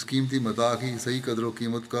اس قیمتی متاع کی صحیح قدر و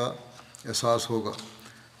قیمت کا احساس ہوگا۔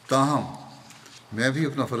 تاہم میں بھی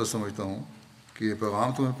اپنا فرض سمجھتا ہوں کہ یہ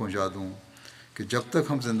پیغام تمہیں پہنچا دوں کہ جب تک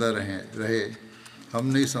ہم زندہ رہے ہم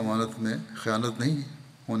نے اس امانت میں خیانت نہیں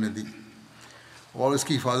ہونے دی اور اس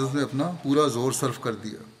کی حفاظت میں اپنا پورا زور صرف کر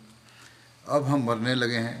دیا۔ اب ہم مرنے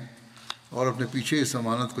لگے ہیں اور اپنے پیچھے اس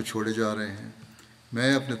امانت کو چھوڑے جا رہے ہیں۔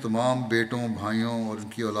 میں اپنے تمام بیٹوں، بھائیوں اور ان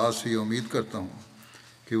کی اولاد سے یہ امید کرتا ہوں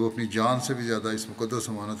کہ وہ اپنی جان سے بھی زیادہ اس مقدس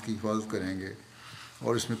امانت کی حفاظت کریں گے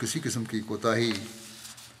اور اس میں کسی قسم کی کوتاہی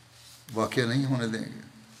واقع نہیں ہونے دیں گے۔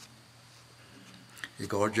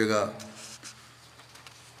 ایک اور جگہ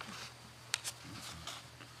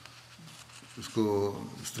اس کو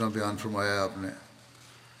اس طرح بیان فرمایا ہے آپ نے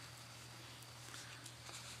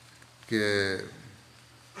کہ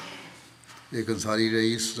ایک انصاری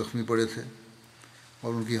رئیس زخمی پڑے تھے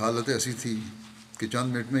اور ان کی حالت ایسی تھی کہ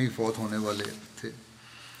چند منٹ میں ہی فوت ہونے والے تھے۔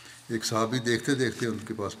 ایک صحابی دیکھتے دیکھتے ان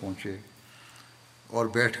کے پاس پہنچے اور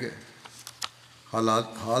بیٹھ گئے،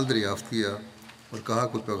 حال دریافت کیا اور کہا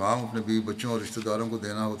کوئی پیغام اپنے بیوی بچوں اور رشتہ داروں کو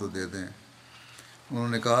دینا ہو تو دے دیں۔ انہوں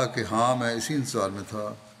نے کہا کہ ہاں میں اسی انتظار میں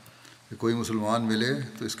تھا کہ کوئی مسلمان ملے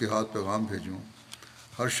تو اس کے ہاتھ پیغام بھیجوں۔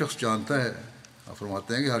 ہر شخص جانتا ہے، آپ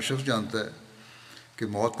فرماتے ہیں کہ ہر شخص جانتا ہے کہ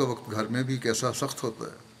موت کا وقت گھر میں بھی کیسا سخت ہوتا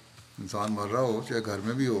ہے۔ انسان مر رہا ہو چاہے گھر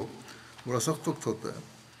میں بھی ہو، بڑا سخت وقت ہوتا ہے۔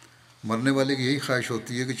 مرنے والے کی یہی خواہش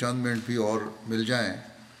ہوتی ہے کہ چند منٹ بھی اور مل جائیں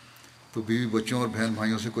تو بیوی بچوں اور بہن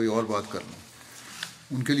بھائیوں سے کوئی اور بات کر لوں،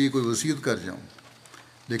 ان کے لیے کوئی وصیت کر جاؤں۔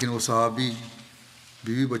 لیکن وہ صحابی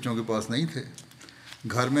بیوی بچوں کے پاس نہیں تھے،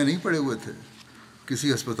 گھر میں نہیں پڑے ہوئے تھے،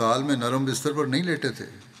 کسی ہسپتال میں نرم بستر پر نہیں لیٹے تھے،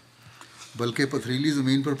 بلکہ پتھریلی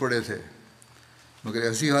زمین پر پڑے تھے۔ مگر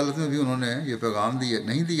ایسی حالت میں بھی انہوں نے یہ پیغام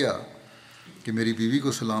نہیں دیا کہ میری بیوی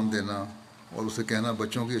کو سلام دینا اور اسے کہنا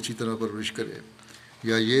بچوں کی اچھی طرح پرورش کرے،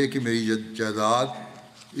 یا یہ کہ میری جائیداد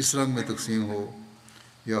اس رنگ میں تقسیم ہو،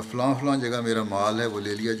 یا فلاں فلاں جگہ میرا مال ہے وہ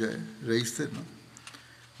لے لیا جائے۔ رئیس تھے نا،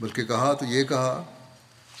 بلکہ کہا تو یہ کہا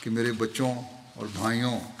کہ میرے بچوں اور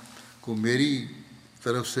بھائیوں کو میری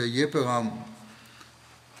طرف سے یہ پیغام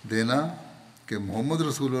دینا کہ محمد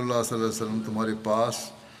رسول اللہ صلی اللہ علیہ وسلم تمہارے پاس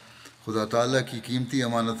خدا تعالیٰ کی قیمتی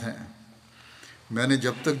امانت ہیں۔ میں نے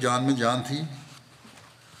جب تک جان میں جان تھی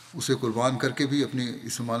اسے قربان کر کے بھی اپنی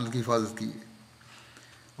اس امانت کی حفاظت کی،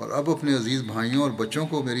 اور اب اپنے عزیز بھائیوں اور بچوں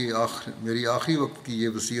کو میری آخری وقت کی یہ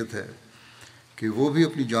وصیت ہے کہ وہ بھی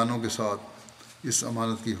اپنی جانوں کے ساتھ اس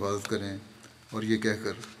امانت کی حفاظت کریں، اور یہ کہہ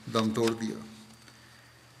کر دم توڑ دیا۔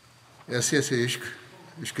 ایسے ایسے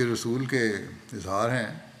عشق رسول کے اظہار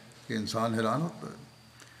ہیں کہ انسان حیران ہوتا ہے۔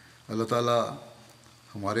 اللہ تعالیٰ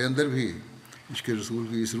ہمارے اندر بھی عشق رسول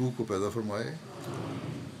کی اس روح کو پیدا فرمائے،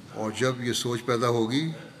 اور جب یہ سوچ پیدا ہوگی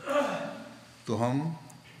تو ہم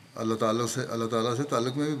اللہ تعالیٰ سے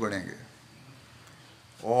تعلق میں بھی بڑھیں گے،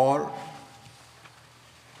 اور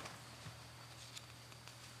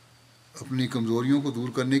اپنی کمزوریوں کو دور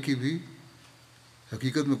کرنے کی بھی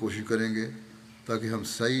حقیقت میں کوشش کریں گے، تاکہ ہم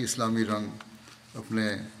صحیح اسلامی رنگ اپنے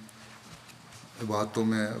عبادتوں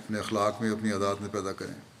میں، اپنے اخلاق میں، اپنی عادات میں پیدا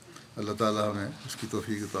کریں۔ اللہ تعالیٰ ہمیں اس کی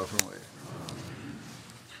توفیق عطا فرمائے۔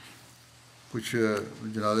 کچھ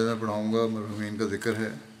جنازے میں پڑھاؤں گا، مرحومین کا ذکر ہے۔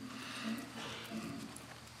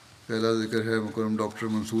 پہلا ذکر ہے مکرم ڈاکٹر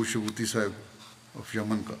منصور شبوتی صاحب آف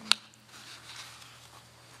یمن کا۔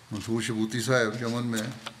 منصور شبوتی صاحب یمن میں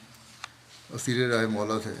اسیر راہ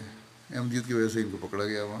مولا تھے، احمدیت کی وجہ سے ان کو پکڑا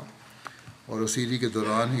گیا وہاں، اور اسیری کے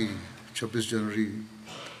دوران ہی 26 جنوری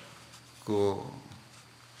کو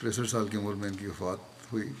 63 سال کی عمر میں ان کی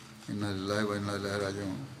وفات ہوئی۔ انا للہ و انا الیہ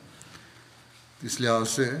راجعون۔ اس لحاظ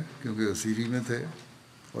سے کیونکہ اسیری میں تھے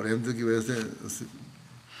اور احمدیت کی وجہ سے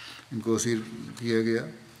ان کو اسیر کیا گیا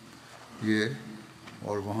یہ،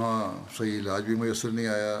 اور وہاں صحیح علاج بھی میسر نہیں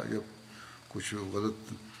آیا، جب کچھ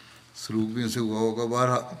غلط سلوک بھی ان سے ہوا ہوگا۔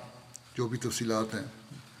 بہرحال جو بھی تفصیلات ہیں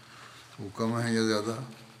وہ کم ہیں یا زیادہ،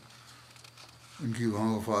 ان کی وہاں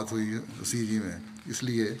وفات ہوئی اسیری میں، اس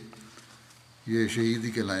لیے یہ شہید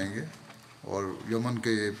ہی کہلائیں گے، اور یمن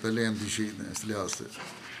کے یہ پہلے احمدی شہید ہیں اس لحاظ سے۔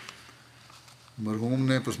 مرحوم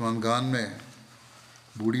نے پسماندگان میں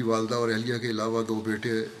بوڑھی والدہ اور اہلیہ کے علاوہ 2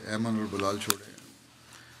 بیٹے ایمن اور بلال چھوڑے ہیں۔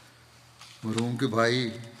 مرحوم کے بھائی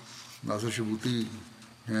ناصر شبوتی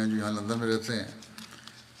ہیں جو یہاں لندن میں رہتے ہیں،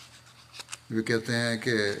 وہ کہتے ہیں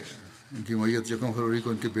کہ ان کی میت 1 فروری کو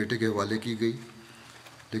ان کے بیٹے کے حوالے کی گئی،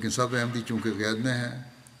 لیکن سب احمدی چونکہ قید میں ہیں،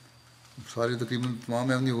 سارے تقریباً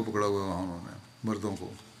تمام احمدیوں کو پکڑا ہوا ہے وہاں انہوں نے، مردوں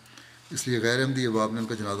کو، اس لیے غیر احمدی احباب نے ان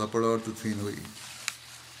کا جنازہ پڑھا اور تدفین ہوئی۔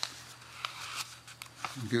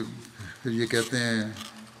 پھر یہ کہتے ہیں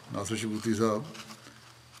ناصر شبوتی صاحب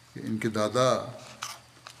کہ ان کے دادا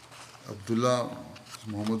عبداللہ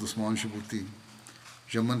محمد عثمان شبوتی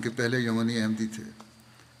یمن کے پہلے یمنی احمدی تھے،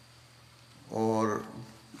 اور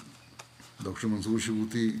ڈاکٹر منصور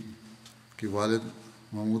شبوتی کے والد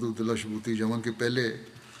محمود عبداللہ شبوتی یمن کے پہلے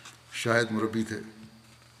شاہد مربی تھے۔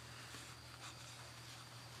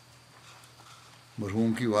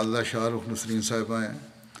 مرحوم کی والدہ شاہ رخ نسرین صاحبہ ہیں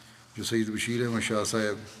جو سید بشیر احمد شاہ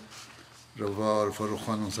صاحب روا اور فاروق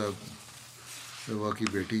خانم صاحب روا کی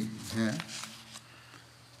بیٹی ہیں۔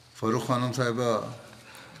 فاروق خانم صاحبہ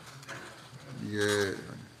یہ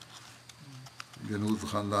جنود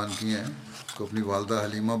خاندان کی ہیں، کو اپنی والدہ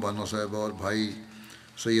حلیمہ بانو صاحبہ اور بھائی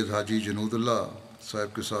سید حاجی جنود اللہ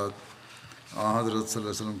صاحب کے ساتھ حضرت صلی اللہ علیہ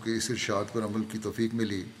وسلم کے اس ارشاد پر عمل کی توفیق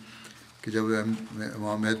ملی کہ جب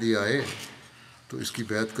امام مہدی آئے تو اس کی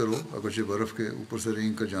بیعت کرو، اگرچہ برف کے اوپر سے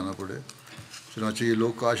رینگ کر جانا پڑے۔ چنانچہ یہ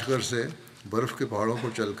لوگ کاشغر سے برف کے پہاڑوں پر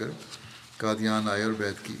چل کر قادیان آئے اور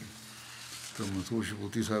بیعت کی۔ تو منصور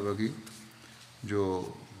شبوتی صاحبہ کی جو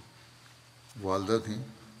والدہ تھیں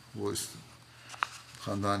وہ اس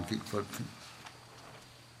خاندان کی فرد تھیں،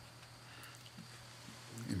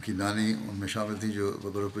 ان کی نانی ان میں شامل تھیں جو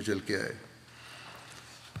برف پہ چل کے آئے۔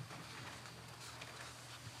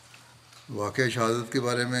 واقعہ شہادت کے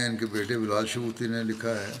بارے میں ان کے بیٹے بلال شبوتی نے لکھا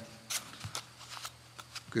ہے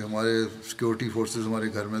کہ ہمارے سیکورٹی فورسز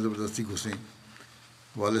ہمارے گھر میں زبردستی گھسیں،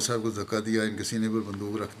 والد صاحب کو دھکا دیا، ان کے سینے پر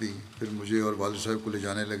بندوق رکھ دی، پھر مجھے اور والد صاحب کو لے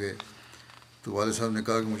جانے لگے، تو والد صاحب نے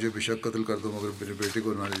کہا کہ مجھے بے شک قتل کر دو مگر میرے بیٹے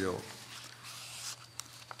کو نہ لے جاؤ۔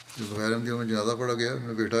 جب غیر احمدیوں میں جنازہ پڑا گیا،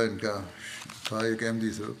 میرا بیٹا ان کا تھا ایک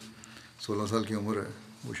احمدی، صرف 16 سال کی عمر ہے،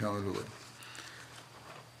 وہ شامل ہوا،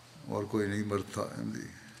 اور کوئی نہیں مرد تھا احمدی۔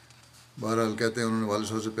 بہرحال کہتے ہیں انہوں نے والد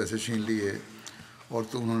صاحب سے پیسے چھین لیے، اور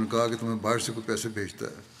تو انہوں نے کہا کہ تمہیں باہر سے کوئی پیسے بھیجتا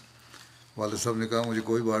ہے۔ والد صاحب نے کہا مجھے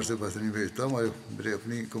کوئی باہر سے پیسے نہیں بھیجتا، میرے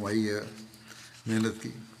اپنی کمائی ہے محنت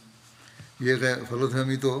کی۔ یہ غلط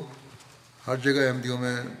فہمی تو ہر جگہ احمدیوں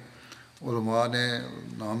میں علماء نے،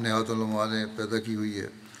 نام نہاد علماء نے پیدا کی ہوئی ہے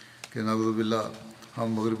کہ نعوذ باللہ ہم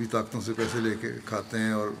مغربی طاقتوں سے پیسے لے کے کھاتے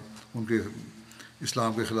ہیں اور ان کے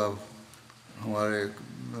اسلام کے خلاف ہمارے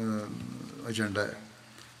ایجنڈا ہے۔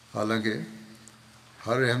 حالانکہ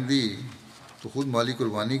ہر احمدی تو خود مالی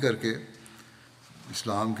قربانی کر کے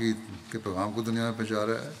اسلام کے پیغام کو دنیا میں پہنچا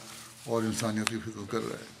رہا ہے اور انسانیت کی خدمت کر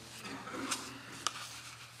رہا ہے۔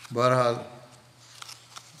 بہرحال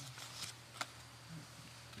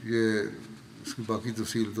یہ اس کی باقی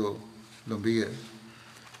تفصیل تو لمبی ہے،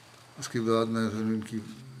 اس کے بعد میں ان کی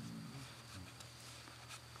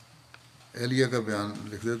اہلیہ کا بیان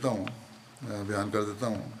لکھ دیتا ہوں، بیان کر دیتا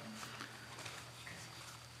ہوں۔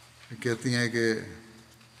 کہتی ہیں کہ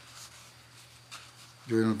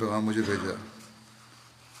جو انہوں نے پیغام مجھے بھیجا،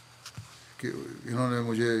 کہ انہوں نے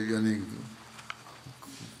مجھے یعنی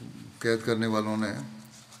قید کرنے والوں نے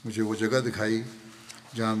مجھے وہ جگہ دکھائی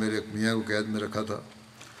جہاں میرے میاں کو قید میں رکھا تھا.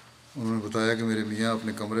 انہوں نے بتایا کہ میرے میاں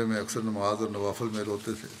اپنے کمرے میں اکثر نماز اور نوافل میں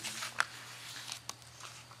روتے تھے.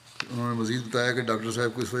 انہوں نے مزید بتایا کہ ڈاکٹر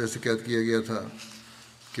صاحب کو اس وجہ سے قید کیا گیا تھا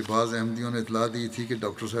کہ بعض احمدیوں نے اطلاع دی تھی کہ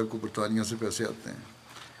ڈاکٹر صاحب کو برطانیہ سے پیسے آتے ہیں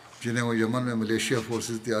جنہیں وہ یمن میں ملیشیا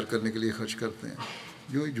فورسز تیار کرنے کے لیے خرچ کرتے ہیں.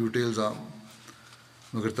 یوں ہی جھوٹے الزام،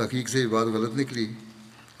 مگر تحقیق سے یہ بات غلط نکلی.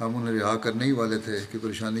 ہم انہیں رہا کرنے ہی والے تھے کہ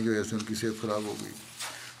پریشانی کی وجہ سے ان کی صحت خراب ہو گئی.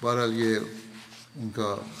 بہرحال یہ ان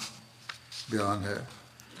کا بیان ہے.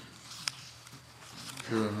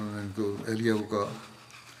 پھر انہوں نے ان کو اہلیہ کو کہا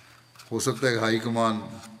ہو سکتا ہے کہ ہائی کمان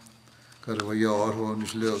کا رویہ اور ہو،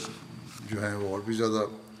 نچلے جو ہیں وہ اور بھی زیادہ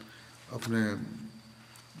اپنے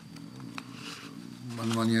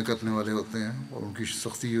منمانیاں کرنے والے ہوتے ہیں اور ان کی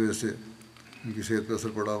سختی کی وجہ سے ان کی صحت پہ اثر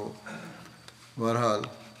پڑا ہو. بہرحال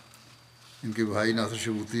ان کے بھائی ناصر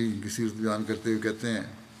شبوتی ان کی سیرت بیان کرتے ہوئے کہتے ہیں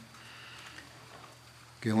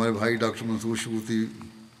کہ ہمارے بھائی ڈاکٹر منصور شبوتی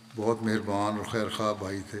بہت مہربان اور خیر خواہ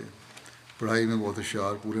بھائی تھے. پڑھائی میں بہت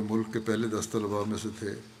ہوشیار، پورے ملک کے پہلے 10 طلباء میں سے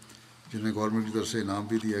تھے جنہیں گورنمنٹ کی طرف سے انعام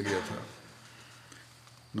بھی دیا گیا تھا.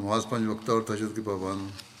 نماز 5 وقتہ اور تہجد کے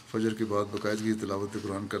پابند، فجر کے بعد باقاعدگی تلاوت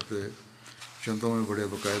قرآن کرتے، چندوں میں بڑے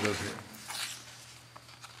باقاعدہ تھے.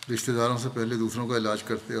 رشتہ داروں سے پہلے دوسروں کا علاج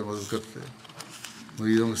کرتے اور مدد کرتے،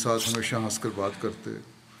 مریضوں کے ساتھ ہمیشہ ہنس کر بات کرتے،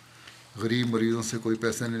 غریب مریضوں سے کوئی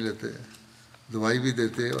پیسے نہیں لیتے، دوائی بھی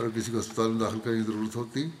دیتے اور اگر کسی کو اسپتال میں داخل کرنے کی ضرورت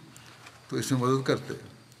ہوتی تو اس میں مدد کرتے،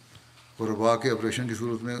 اور وبا کے آپریشن کی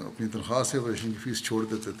صورت میں اپنی تنخواہ سے آپریشن کی فیس چھوڑ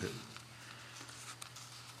دیتے تھے.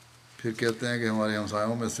 پھر کہتے ہیں کہ ہمارے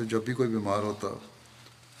ہمسایوں میں سے جب بھی کوئی بیمار ہوتا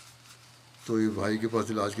تو یہ بھائی کے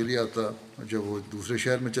پاس علاج کے لیے آتا، اور جب وہ دوسرے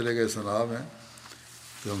شہر میں چلے گئے صنعاء میں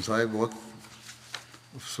تو ہمسائے بہت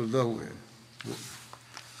افسردہ ہوئے.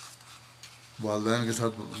 والدین کے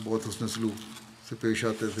ساتھ بہت حسن سلوک سے پیش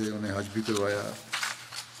آتے تھے، انہیں حج بھی کروایا.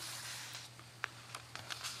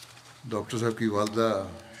 ڈاکٹر صاحب کی والدہ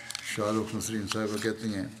شاہ رخ نسرین صاحبہ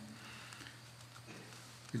کہتی ہیں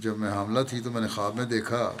کہ جب میں حاملہ تھی تو میں نے خواب میں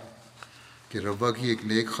دیکھا کہ ربا کی ایک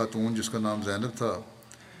نیک خاتون جس کا نام زینب تھا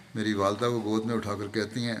میری والدہ کو گود میں اٹھا کر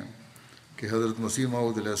کہتی ہیں کہ حضرت مسیح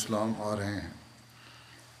موعود علیہ السلام آ رہے ہیں.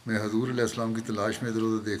 میں حضور علیہ السلام کی تلاش میں ادھر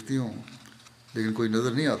ادھر دیکھتی ہوں لیکن کوئی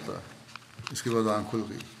نظر نہیں آتا. اس کے بعد آنکھ کھل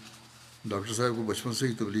گئی. ڈاکٹر صاحب کو بچپن سے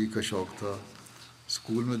ہی تبلیغ کا شوق تھا.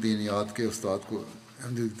 اسکول میں دینیات کے استاد کو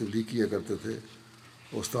احمدیت کی تبلیغ کیا کرتے تھے.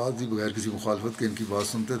 استاد بھی بغیر کسی مخالفت کے ان کی بات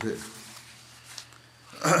سنتے تھے.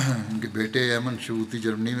 ان کے بیٹے ایمن شبوتی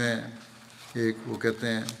جرمنی میں ایک، وہ کہتے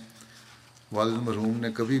ہیں والد مرحوم نے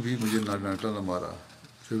کبھی بھی مجھے نہ ڈانٹا نہ مارا.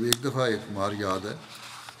 صرف ایک دفعہ ایک مار یاد ہے.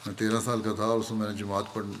 میں 13 سال کا تھا اور اس میں نے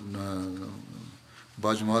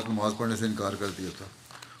باجماعت نماز پڑھنے سے انکار کر دیا تھا.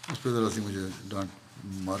 اس پہ ذرا سی مجھے ڈانٹ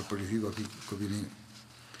مار پڑی تھی، باقی کبھی نہیں.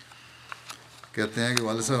 کہتے ہیں کہ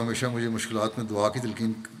والد صاحب ہمیشہ مجھے مشکلات میں دعا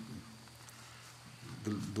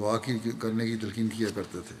کرنے کی تلقین کیا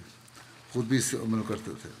کرتے تھے، خود بھی اس سے عمل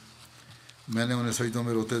کرتے تھے. میں نے انہیں سجدوں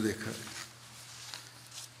میں روتے دیکھا ہے.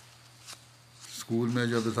 اسکول میں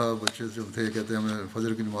جب تھا بچے جب تھے کہتے ہیں ہمیں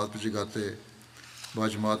فجر کی نماز پہ جگاتے،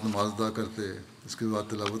 باجماعت نماز ادا کرتے، اس کے بعد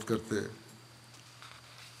تلاوت کرتے.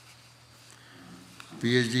 پی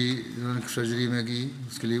ایچ ڈی انہوں نے سرجری میں کی،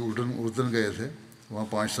 اس کے لیے اردن گئے تھے، وہاں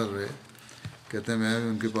 5 سال رہے. کہتے ہیں میں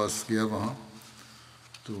ان کے پاس گیا وہاں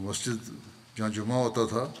تو مسجد جہاں جمعہ ہوتا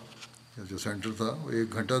تھا جو سینٹر تھا وہ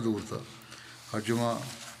 1 گھنٹہ دور تھا. ہر جمعہ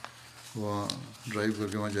وہاں ڈرائیو کر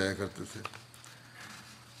کے وہاں جایا کرتے تھے.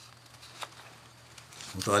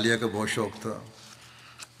 مطالعہ کا بہت شوق تھا،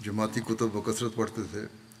 جماعتی کتب بکثرت پڑھتے تھے.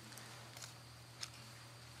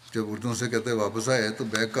 جب اردو سے کہتے واپس آئے تو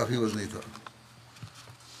بیگ کافی وزنی تھا،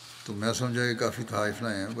 تو میں سمجھا کہ کافی تحائف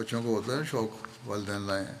لائے ہیں. بچوں کو ہوتا ہے شوق والدین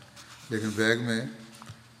لائے ہیں، لیکن بیگ میں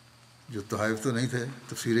جو تحائف تو نہیں تھے.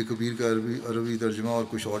 تفسیر کبیر کا عربی ترجمہ اور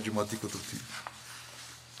کچھ اور جماعتی کتب تھیں.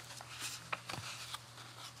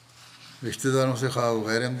 رشتہ داروں سے خواہ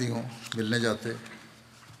غیر احمدی ہوں ملنے جاتے.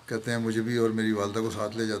 کہتے ہیں مجھے بھی اور میری والدہ کو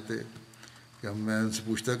ساتھ لے جاتے کہ میں ان سے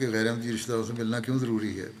پوچھتا کہ غیر احمدی رشتہ داروں سے ملنا کیوں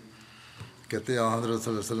ضروری ہے. کہتے ہیں حضرت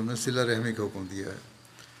صلی اللہ علیہ وسلم نے صلہ رحمی کا حکم دیا ہے.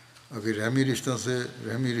 اگر رحمی رشتوں سے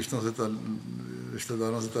رشتہ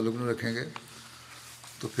داروں سے تعلق نہ رکھیں گے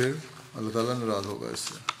تو پھر اللہ تعالیٰ ناراض ہوگا اس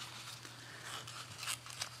سے.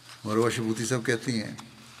 مروہ شبوتی صاحب کہتی ہیں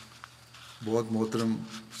بہت محترم،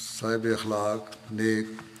 صاحب اخلاق، نیک،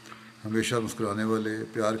 ہمیشہ مسکرانے والے،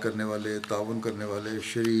 پیار کرنے والے، تعاون کرنے والے،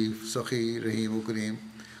 شریف، سخی، رحیم و کریم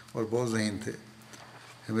اور بہت ذہین تھے.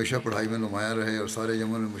 ہمیشہ پڑھائی میں نمایاں رہے اور سارے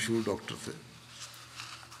یمن میں مشہور ڈاکٹر تھے.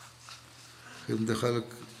 خدمت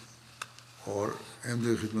خلق اور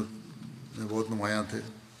احمد خدمت میں بہت نمایاں تھے،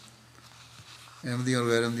 احمدیوں اور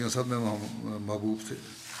غیر احمدیوں سب میں محبوب تھے،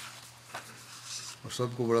 اور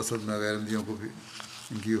سب کو بڑا صدمہ غیر احمدیوں کو بھی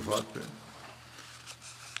ان کی وفات پہ۔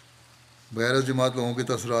 بغیر جماعت لوگوں کے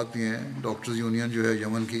تاثرات بھی ہیں۔ ڈاکٹرز یونین جو ہے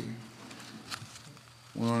یمن کی،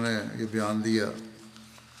 انہوں نے یہ بیان دیا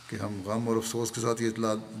کہ ہم غم اور افسوس کے ساتھ یہ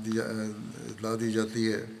اطلاع دی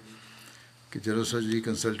جاتی ہے کہ جنرل سرجری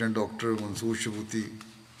کنسلٹنٹ ڈاکٹر منصور شبوتی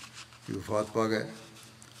کی وفات پا گئے،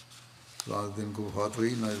 رات دن کو وفات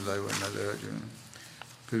ہوئی، نہ اللہ و انا الیہ راجعون۔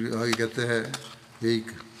 پھر آگے کہتے ہیں یہی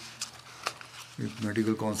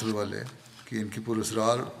میڈیکل کونسل والے کہ ان کی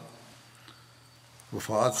پراسرار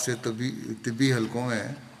وفات سے طبی حلقوں میں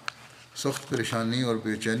سخت پریشانی اور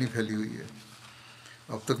بے چینی پھیلی ہوئی ہے۔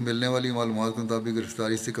 اب تک ملنے والی معلومات کے مطابق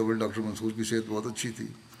گرفتاری سے قبل ڈاکٹر منصور کی صحت بہت اچھی تھی،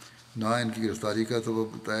 نہ ان کی گرفتاری کا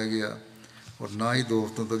سبب بتایا گیا اور نہ ہی 2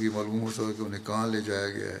 ہفتوں تک یہ معلوم ہو سکا کہ انہیں کہاں لے جایا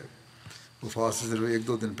گیا ہے۔ وفات سے صرف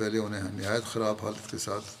 1-2 دن پہلے انہیں نہایت خراب حالت کے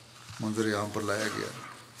ساتھ منظر عام پر لایا گیا۔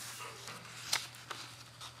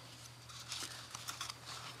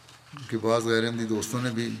 ان کے بعض غیر احمدی دوستوں نے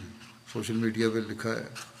بھی سوشل میڈیا پہ لکھا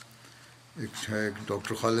ہے۔ ایک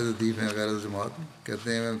ڈاکٹر خالد ادیب ہیں غیر جماعت،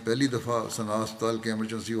 کہتے ہیں میں پہلی دفعہ ثنا ہسپتال کے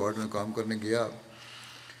ایمرجنسی وارڈ میں کام کرنے گیا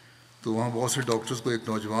تو وہاں بہت سے ڈاکٹرز کو ایک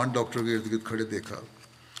نوجوان ڈاکٹر کے ارد گرد کھڑے دیکھا۔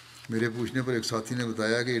 میرے پوچھنے پر ایک ساتھی نے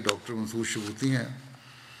بتایا کہ یہ ڈاکٹر منصور شبوتی ہیں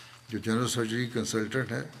جو جنرل سرجری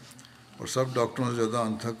کنسلٹنٹ ہے اور سب ڈاکٹروں سے زیادہ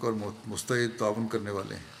انتھک اور مستعد تعاون کرنے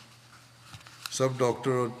والے ہیں۔ سب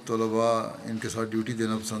ڈاکٹر اور طلباء ان کے ساتھ ڈیوٹی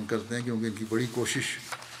دینا پسند کرتے ہیں کیونکہ ان کی بڑی کوشش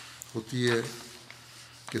ہوتی ہے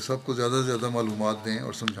کہ سب کو زیادہ سے زیادہ معلومات دیں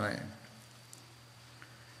اور سمجھائیں۔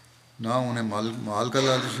 نہ انہیں مال کا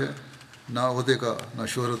لالچ ہے، نہ عہدے کا، نہ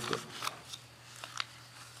شہرت کا۔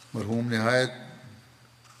 مرحوم نہایت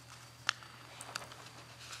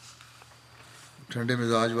ٹھنڈے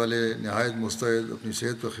مزاج والے، نہایت مستعد، اپنی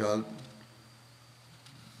صحت کا خیال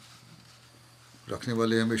رکھنے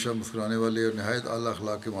والے، ہمیشہ مسکرانے والے اور نہایت اعلیٰ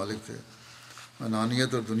اخلاق کے مالک تھے۔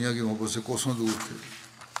 انانیت اور دنیا کی محبت سے کوسوں دور تھے۔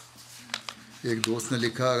 ایک دوست نے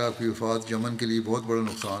لکھا کہ آپ کی وفات یمن کے لیے بہت بڑا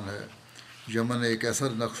نقصان ہے۔ یمن نے ایک ایسا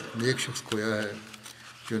نیک شخص کھویا ہے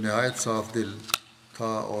جو نہایت صاف دل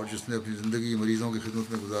تھا اور جس نے اپنی زندگی مریضوں کی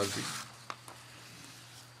خدمت میں گزار دی۔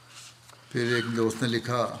 پھر ایک دوست نے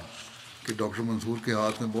لکھا کہ ڈاکٹر منصور کے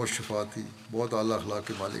ہاتھ میں بہت شفا تھی، بہت اعلیٰ اخلاق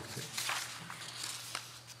کے مالک تھے۔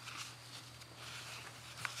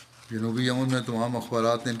 جنوبی یمن میں تمام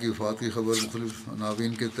اخبارات نے ان کی وفات کی خبر مختلف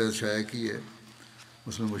عناوین کے تحت شائع کی ہے۔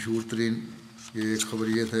 اس میں مشہور ترین یہ ایک خبر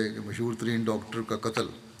یہ تھا کہ مشہور ترین ڈاکٹر کا قتل،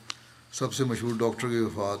 سب سے مشہور ڈاکٹر کی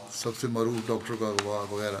وفات، سب سے معروف ڈاکٹر کا اغوا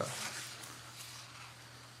وغیرہ۔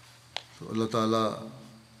 تو اللہ تعالیٰ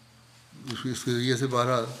اس کے ذریعے سے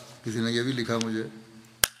بہرحال کسی نے یہ بھی لکھا مجھے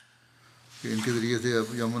کہ ان کے ذریعے سے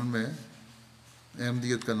اب یمن میں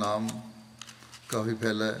احمدیت کا نام کافی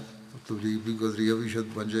پھیلا ہے، تبلیغ بھی کا ذریعہ بھی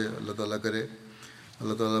شاید بن جائے۔ اللہ تعالیٰ کرے،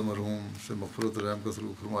 اللہ تعالیٰ مرحوم سے مغفرت و رحم کا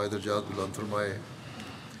سلوک فرمائے، درجات بلند فرمائے،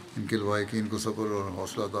 ان کے لواحقین کو صبر اور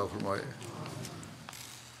حوصلہ عطا فرمائے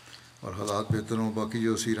اور حالات بہتر ہوں۔ باقی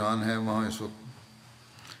جو سیران ہیں وہاں اس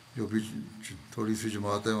وقت جو بھی تھوڑی سی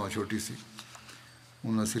جماعت ہے وہاں چھوٹی سی،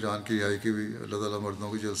 ان سیران کی رہائی کی بھی اللہ تعالیٰ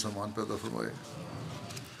مردوں کے جلد سامان پیدا فرمائے۔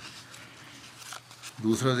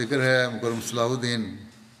 دوسرا ذکر ہے مکرم صلاح الدین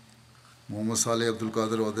محمد صالح عبد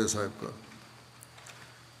القادر عہدے صاحب کا،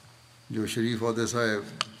 جو شریف عہدے صاحب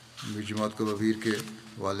جماعت کبیر کے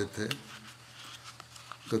والد تھے۔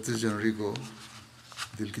 31 جنوری کو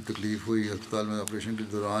دل کی تکلیف ہوئی، ہسپتال میں آپریشن کے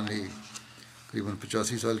دوران ہی تقریباً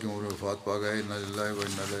 85 سال کی عمر میں وفات پا گئے۔ انا للہ و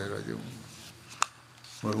انا الیہ راجعون۔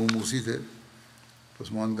 مرحوم موسی تھے،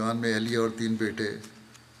 پسماندگان میں اہلیہ اور 3 بیٹے،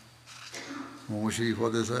 محمد شریف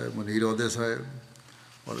عہدے صاحب، منیر عہدے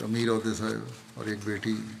صاحب اور امیر عہدے صاحب، اور ایک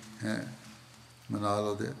بیٹی ہیں منال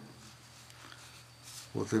عہدے۔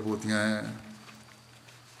 پوتے پوتیاں ہیں،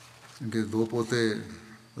 ان کے 2 پوتے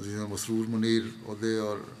عزیز مسرور منیر عہدے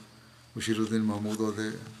اور بشیر الدین محمود عہدے،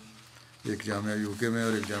 ایک جامعہ UK میں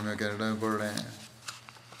اور ایک جامعہ کینیڈا میں پڑھ رہے ہیں۔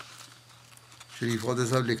 شریف عہدے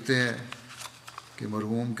صاحب لکھتے ہیں کہ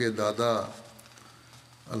مرحوم کے دادا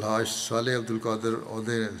الحاج صالح عبد القادر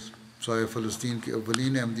عہدے صاحب فلسطین کے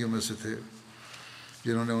اولین احمدیوں میں سے تھے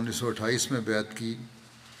جنہوں نے 1928 میں بیعت کی۔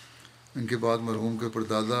 ان کے بعد مرحوم کے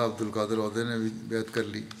پردادا عبد القادر عہدے نے بھی بیعت کر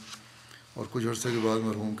لی اور کچھ عرصے کے بعد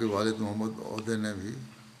مرحوم کے والد محمد عہدے نے بھی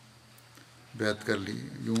بیعت کر لی۔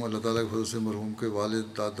 یوں اللہ تعالیٰ کے فضل سے مرحوم کے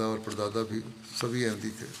والد، دادا اور پردادا بھی سبھی احمدی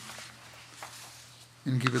تھے۔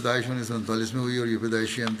 ان کی پیدائش 1939 میں ہوئی اور یہ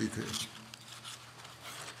پیدائشی احمدی تھے۔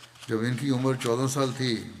 جب ان کی عمر 14 سال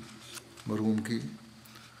تھی مرحوم کی،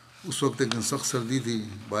 اس وقت ایک دن سخت سردی تھی،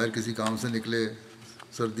 باہر کسی کام سے نکلے،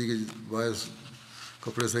 سردی کے باعث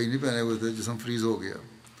کپڑے صحیح نہیں پہنے ہوئے تھے، جسم فریز ہو گیا،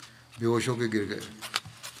 بے ہوش ہو کے گر گئے۔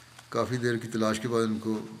 کافی دیر کی تلاش کے بعد ان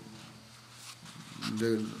کو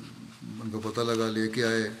پتہ لگا، لے کے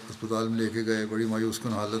آئے، اسپتال میں لے کے گئے، بڑی مایوس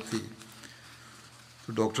کن حالت تھی۔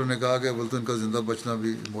 تو ڈاکٹر نے کہا کہ اول تو ان کا زندہ بچنا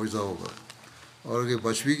بھی معجزہ ہوگا، اور اگر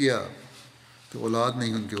بچ بھی گیا تو اولاد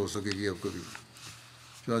نہیں ان کی ہو سکے گی اب کبھی۔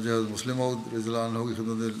 چنانچہ حضرت مسلم موعود رضی اللہ عنہ کی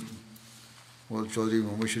خدمت میں مولوی چودھری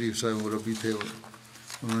محمد شریف صاحب مربی تھے،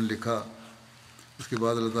 انہوں نے لکھا، اس کے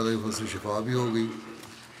بعد اللہ تعالیٰ کی فضل سے شفا بھی ہو گئی،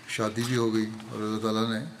 شادی بھی ہو گئی، اور اللہ تعالیٰ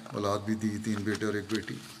نے اولاد بھی دی، 3 بیٹے اور 1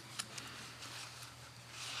 بیٹی۔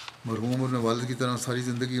 مرحوم اپنے والد کی طرح ساری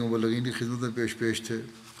زندگی مبلغین کی خدمت میں پیش تھے۔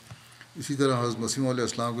 اسی طرح حضرت مسیح علیہ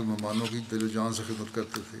السلام کے مہمانوں کی دل و جان سے خدمت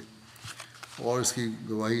کرتے تھے، اور اس کی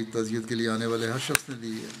گواہی تعزیت کے لیے آنے والے ہر شخص نے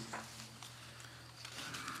دی ہے۔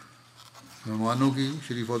 مہمانوں کی،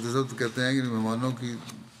 شریف عہدے صاحب کہتے ہیں کہ مہمانوں کی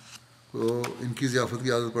کو ان کی ضیافت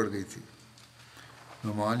کی عادت پڑ گئی تھی۔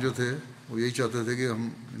 مہمان جو تھے وہ یہی چاہتے تھے کہ ہم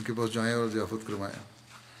ان کے پاس جائیں اور ضیافت کروائیں۔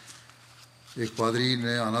 ایک پادری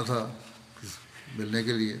نے آنا تھا ملنے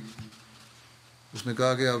کے لیے، اس نے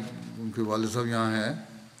کہا کہ اب ان کے والد صاحب یہاں ہیں،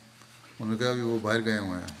 انہوں نے کہا ابھی وہ باہر گئے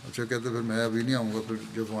ہوئے ہیں۔ اچھا، کہتے پھر میں ابھی نہیں آؤں گا، پھر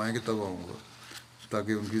جب وہ آئیں گے تب آؤں گا،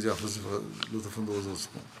 تاکہ ان کی ضیافت سے لطف اندوز ہو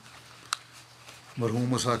سکوں۔ مرحوم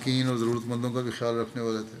مساکین اور ضرورت مندوں کا بھی خیال رکھنے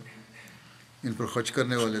والے تھے، ان پر خرچ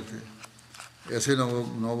کرنے والے تھے۔ ایسے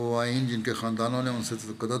نوبوائین جن کے خاندانوں نے ان سے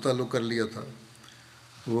قطع تعلق کر لیا تھا،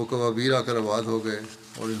 وہ کوابیر آ کر آباد ہو گئے،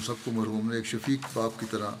 اور ان سب کو مرحوم نے ایک شفیق باپ کی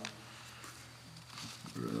طرح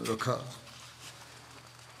رکھا۔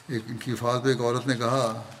 ان کی وفات پہ ایک عورت نے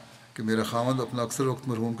کہا کہ میرا خامد اپنا اکثر وقت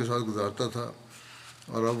مرحوم کے ساتھ گزارتا تھا،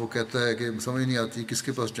 اور اب وہ کہتا ہے کہ سمجھ نہیں آتی کس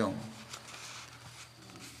کے پاس جاؤں۔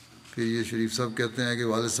 پھر یہ شریف صاحب کہتے ہیں کہ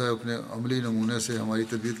والد صاحب اپنے عملی نمونے سے ہماری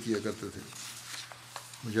تربیت کیا کرتے تھے،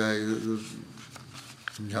 بجائے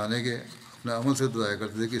سمجھانے کے اپنے عمل سے بتایا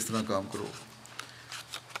کرتے تھے کہ اس طرح کام کرو۔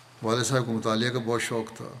 والد صاحب کو مطالعہ کا بہت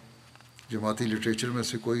شوق تھا، جماعتی لٹریچر میں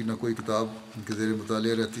سے کوئی نہ کوئی کتاب ان کے زیر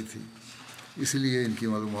مطالعہ رہتی تھی، اسی لیے ان کی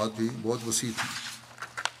معلومات بھی بہت وسیع تھیں۔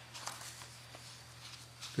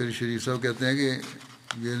 پھر شریف صاحب کہتے ہیں کہ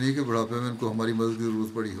یہ نہیں کہ بڑھاپے میں ان کو ہماری مدد کی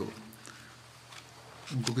ضرورت پڑی ہو،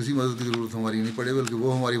 ان کو کسی مدد کی ضرورت ہماری نہیں پڑی، بلکہ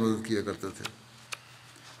وہ ہماری مدد کیا کرتے تھے،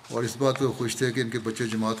 اور اس بات پہ وہ خوش تھے کہ ان کے بچے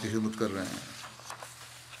جماعت کی خدمت کر رہے ہیں۔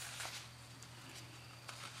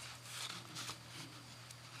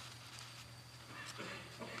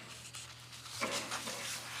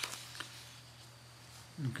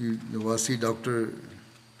 ان کی نواسی ڈاکٹر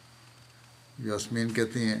یاسمین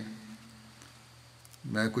کہتی ہیں،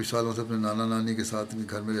 میں کچھ سالوں سے اپنے نانا نانی کے ساتھ بھی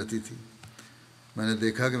گھر میں رہتی تھی۔ میں نے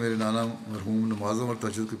دیکھا کہ میرے نانا مرحوم نمازوں اور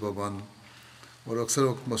تہجد کے پابند، اور اکثر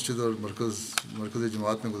وقت مسجد اور مرکز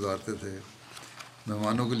جماعت میں گزارتے تھے۔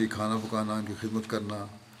 مہمانوں کے لیے کھانا پکانا، ان کی خدمت کرنا،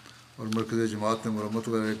 اور مرکز جماعت میں مرمت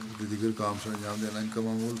وغیرہ دیگر کام سے انجام دینا ان کا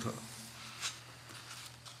معمول تھا۔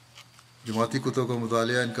 جماعتی کتب کا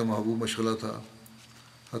مطالعہ ان کا محبوب مشغلہ تھا،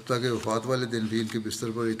 حتیٰ کہ وفات والے دن بھی ان کے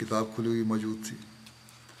بستر پر ایک کتاب کھلی ہوئی موجود تھی۔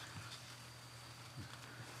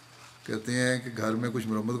 کہتے ہیں کہ گھر میں کچھ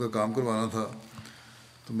مرمت کا کام کروانا تھا،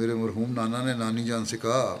 تو میرے مرحوم نانا نے نانی جان سے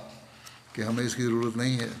کہا کہ ہمیں اس کی ضرورت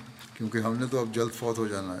نہیں ہے، کیونکہ ہم نے تو اب جلد فوت ہو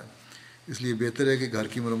جانا ہے، اس لیے بہتر ہے کہ گھر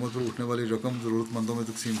کی مرمت پر اٹھنے والی رقم ضرورت مندوں میں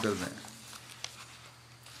تقسیم کر دیں۔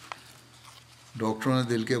 ڈاکٹروں نے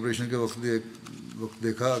دل کے آپریشن کے وقت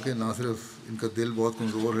دیکھا کہ نہ صرف ان کا دل بہت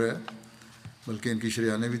کمزور ہے، بلکہ ان کی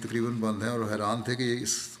شریانیں بھی تقریباً بند ہیں، اور حیران تھے کہ یہ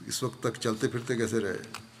اس وقت تک چلتے پھرتے کیسے رہے۔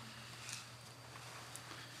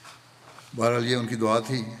 بہرحال یہ ان کی دعا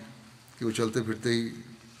تھی کہ وہ چلتے پھرتے ہی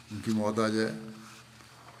ان کی موت آ جائے،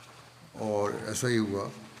 اور ایسا ہی ہوا،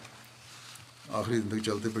 آخری دن تک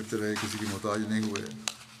چلتے پھرتے رہے، کسی کی محتاج نہیں ہوئے۔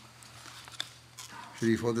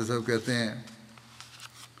 شریف عہدے صاحب کہتے ہیں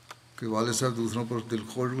کہ والد صاحب دوسروں پر دل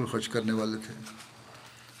کھول کر خرچ کرنے والے تھے۔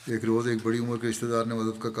 ایک روز ایک بڑی عمر کے رشتہ دار نے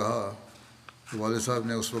مدد کا کہا، تو والد صاحب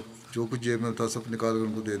نے اس وقت جو کچھ جیب میں تھا سب نکال کر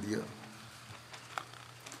ان کو دے دیا۔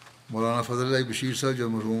 مولانا فضل اللہ بشیر صاحب جو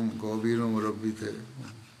مرحوم کوابیر میں مربی تھے،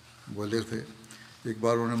 مبلغ تھے، ایک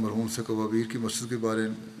بار انہوں نے مرحوم سے کوابیر کی مسجد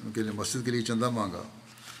مسجد کے لیے چندہ مانگا۔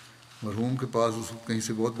 مرحوم کے پاس اس وقت کہیں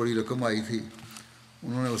سے بہت بڑی رقم آئی تھی،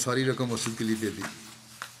 انہوں نے وہ ساری رقم مسجد کے لیے دے دی۔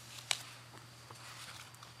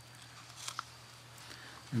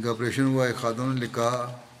 ان کا آپریشن ہوا، ایک خاتون نے کہا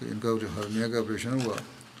کہ ان کا ہرنیا کا آپریشن ہوا،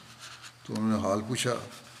 تو انہوں نے حال پوچھا،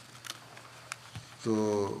 تو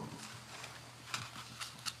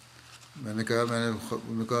میں نے کہا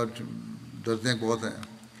دردیں بہت ہیں،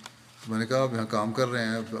 تو میں نے کہا آپ یہاں کام کر رہے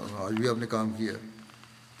ہیں، آج بھی آپ نے کام کیا؟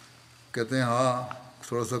 کہتے ہیں ہاں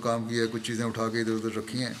تھوڑا سا کام کیا ہے، کچھ چیزیں اٹھا کے ادھر ادھر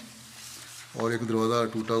رکھی ہیں، اور ایک دروازہ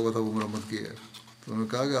ٹوٹا ہوا تھا وہ مرمت کی ہے۔ تو انہوں نے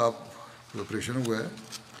کہا کہ آپ آپریشن ہوا ہے،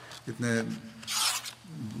 اتنے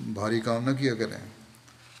بھاری کام نہ کیا کریں.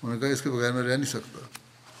 انہوں نے کہا اس کے بغیر میں رہ نہیں سکتا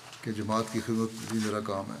کہ جماعت کی خدمت بھی میرا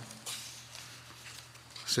کام ہے.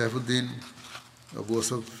 سیف الدین ابو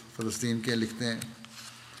اسد فلسطین کے لکھتے ہیں،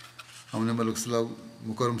 ہم نے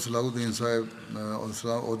مکرم صلاح الدین صاحب اور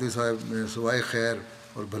عودی صاحب میں سوائے خیر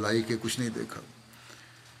اور بھلائی کے کچھ نہیں دیکھا.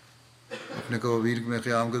 اپنے کوابیر میں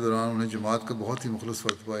قیام کے دوران انہیں جماعت کا بہت ہی مخلص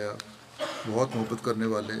فرد پایا، بہت محبت کرنے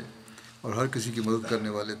والے اور ہر کسی کی مدد کرنے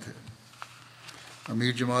والے تھے.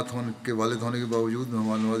 امیر جماعت کے والد ہونے کے باوجود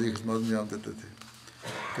مہمان نوازی کی خدمت انجام دیتے تھے.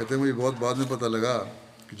 کہتے ہیں مجھے بہت بعد میں پتہ لگا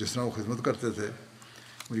کہ جس طرح وہ خدمت کرتے تھے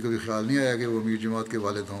مجھے کبھی خیال نہیں آیا کہ وہ امیر جماعت کے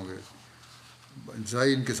والد ہوں گے.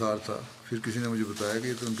 انتہائی انکسار تھا. پھر کسی نے مجھے بتایا کہ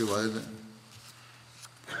یہ تو ان کے والد ہیں.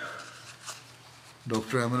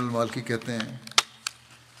 ڈاکٹر احمد المالکی کہتے ہیں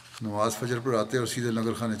نماز فجر پر آتے اور سیدھے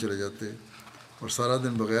لنگر خانے چلے جاتے اور سارا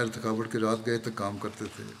دن بغیر تھکاوٹ کے رات گئے تک کام کرتے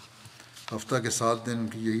تھے. ہفتہ کے 7 دن ان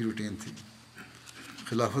کی یہی روٹین تھی.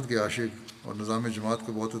 خلافت کے عاشق اور نظام جماعت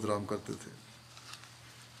کو بہت احترام کرتے تھے.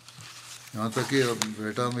 یہاں تک کہ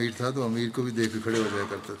بیٹا امیر تھا تو امیر کو بھی دیکھ کے کھڑے ہو جایا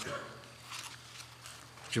کرتے تھے.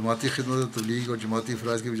 جماعتی خدمت و تبلیغ اور جماعتی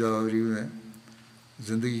فرائض کی بجاوری میں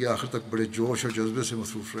زندگی کے آخر تک بڑے جوش اور جذبے سے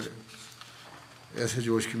مصروف رہے. ایسے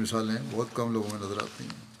جوش کی مثالیں بہت کم لوگوں میں نظر آتی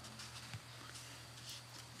ہیں.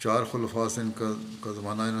 4 خلفاء سے ان کا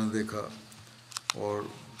زمانہ انہوں نے دیکھا اور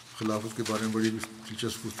خلافت کے بارے میں بڑی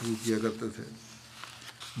دلچسپ گفتگو کیا کرتے تھے.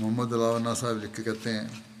 محمد علاوہ صاحب لکھ کے کہتے ہیں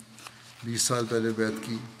 20 سال پہلے بیعت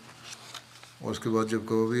کی اور اس کے بعد جب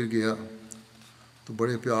کوابیر گیا تو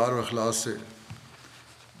بڑے پیار اور اخلاص سے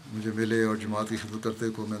مجھے ملے اور جماعت کی خدمت کرتے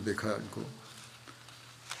کو میں دیکھا. ان کو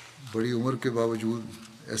بڑی عمر کے باوجود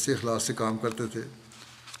ایسے اخلاص سے کام کرتے تھے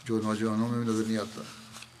جو نوجوانوں میں بھی نظر نہیں آتا.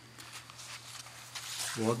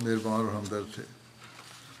 بہت مہربان اور ہمدرد تھے.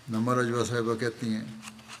 نمر اجوا صاحبہ کہتی ہیں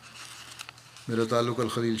میرا تعلق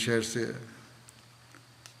الخلیل شہر سے ہے.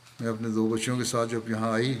 میں اپنے 2 بچوں کے ساتھ جب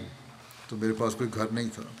یہاں آئی تو میرے پاس کوئی گھر نہیں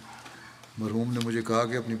تھا. مرحوم نے مجھے کہا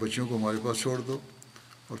کہ اپنی بچیوں کو ہمارے پاس چھوڑ دو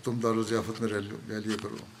اور تم دارالضیافت میں رہ لیا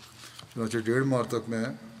کرو. چنانچہ 1.5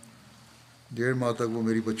 ماہ تک وہ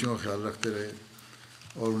میری بچیوں کا خیال رکھتے رہے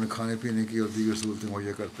اور انہیں کھانے پینے کی اور دیگر سہولتیں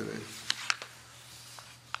مہیا کرتے رہے.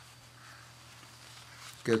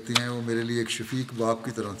 کہتی ہیں وہ میرے لیے ایک شفیق باپ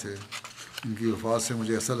کی طرح تھے. ان کی وفات سے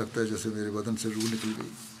مجھے ایسا لگتا ہے جیسے میرے بدن سے روح نکل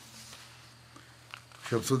گئی.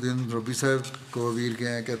 شمس الدین ربی صاحب کوابیر کے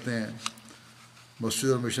ہیں، کہتے ہیں مسجد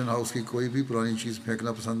اور مشن ہاؤس کی کوئی بھی پرانی چیز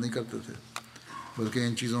پھینکنا پسند نہیں کرتے تھے بلکہ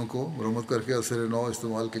ان چیزوں کو مرمت کر کے اثر نو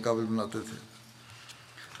استعمال کے قابل بناتے تھے.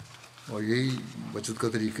 اور یہی بچت کا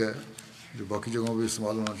طریقہ ہے جو باقی جگہوں پہ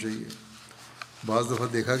استعمال ہونا چاہیے. بعض دفعہ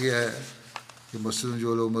دیکھا گیا ہے کہ مسجد میں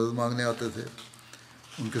جو لوگ مدد مانگنے آتے تھے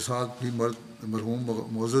ان کے ساتھ بھی مرحوم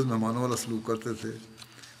معزز مہمانوں والا سلوک کرتے تھے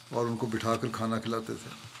اور ان کو بٹھا کر کھانا کھلاتے تھے.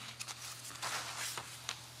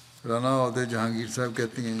 رانا عہدے جہانگیر صاحب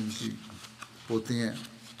کہتی ہیں ان کی پوتی ہیں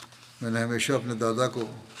میں نے ہمیشہ اپنے دادا کو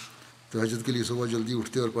تہجد کے لیے صبح جلدی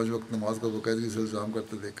اٹھتے اور 5 وقت نماز کا باقاعدگی سے التزام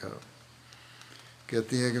کرتے دیکھا.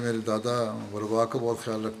 کہتی ہیں کہ میرے دادا غربا کا بہت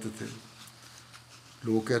خیال رکھتے تھے.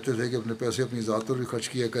 لوگ کہتے تھے کہ اپنے پیسے اپنی ذات پر بھی خرچ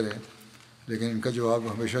کیا کریں لیکن ان کا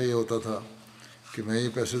جواب ہمیشہ یہ ہوتا تھا کہ میں یہ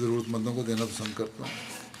پیسے ضرورت مندوں کو دینا پسند کرتا ہوں.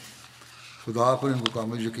 خدا پر ان کو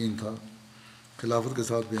کامل یقین تھا. خلافت کے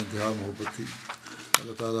ساتھ بے انتہا محبت تھی.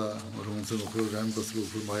 اللہ تعالیٰ مرحوم سے مخلوق رحم کا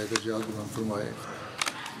سلوک فرمائے، درجات بلند فرمائے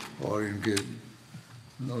اور ان کے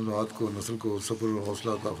اولاد کو نسل کو صبر و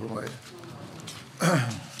حوصلہ عطا فرمائے.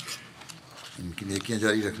 ان کی نیکیاں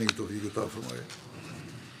جاری رکھنے کی توفیق عطا فرمائے.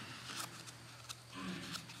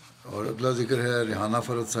 اور اگلا ذکر ہے ریحانہ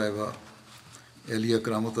فرد صاحبہ اہلیہ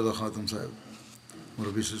کرامت اللہ خاتم صاحب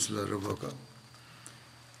مربی سلسلہ ربا کا.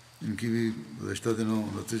 ان کی بھی گزشتہ دنوں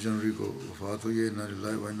 29 جنوری کو وفات ہوئی ہے. انا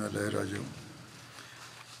للہ و انا الیہ راجعون.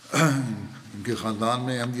 ان کے خاندان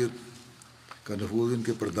میں احمدیت کا نفوذ ان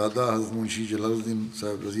کے پردادا حضرت منشی جلال الدین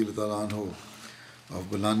صاحب رضی اللہ تعالیٰ عنہ آف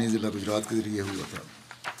بلانی ضلع گجرات کے ذریعے ہوا تھا،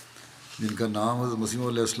 جن کا نام حضرت مسیح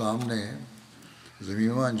علیہ السلام نے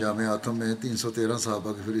ضمیمہ انجام آتم میں 313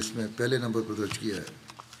 صحابہ کی فہرست میں پہلے نمبر پر درج کیا ہے.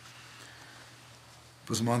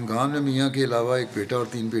 پسماندگان میں میاں کے علاوہ ایک بیٹا اور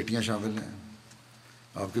 3 بیٹیاں شامل ہیں.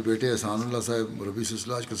 آپ کے بیٹے احسان اللہ صاحب مربی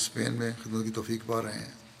سلسلہ آج کل اسپین میں خدمت کی توفیق پا رہے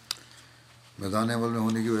ہیں. میدان عمل میں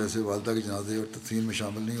ہونے کی وجہ سے والدہ کے جنازے اور تدفین میں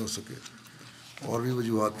شامل نہیں ہو سکے. اور بھی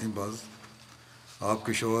وجوہات تھیں بعض. آپ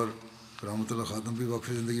کے شوہر رحمۃ اللہ خاتم بھی وقف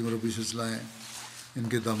زندگی مربی سلسلہ ہیں. ان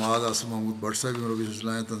کے داماد آصف محمود بٹ صاحب بھی مربی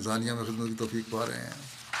سلسلہ ہیں، تنزانیہ میں خدمت کی توفیق پا رہے ہیں.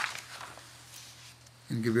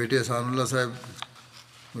 ان کے بیٹے احسان اللہ صاحب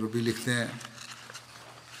مربی لکھتے ہیں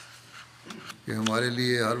کہ ہمارے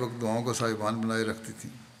لیے ہر وقت دعاؤں کا صاحبان بنائے رکھتی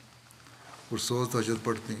تھیں، پرسوز تہجد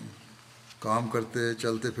پڑھتی کام کرتے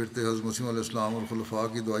چلتے پھرتے حضرت مسیح علیہ السلام اور خلفاء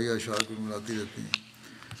کی دعائی اشعار کو ملاتی رہتی ہیں.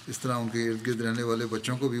 اس طرح ان کے ارد گرد رہنے والے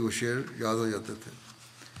بچوں کو بھی وہ شعر یاد ہو جاتے تھے.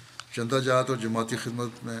 چندہ جات اور جماعتی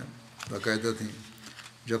خدمت میں باقاعدہ تھیں.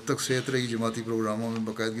 جب تک صحت رہی جماعتی پروگراموں میں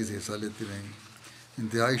باقاعدگی سے حصہ لیتی رہیں.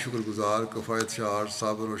 انتہائی شکر گزار، کفایت شعار،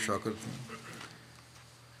 صابر اور شاکر تھیں.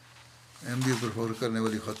 احمدیت پر فخر کرنے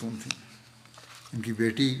والی خاتون تھیں. ان کی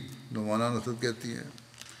بیٹی نعمانہ نصرت کہتی ہے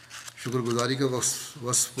شکر گزاری کا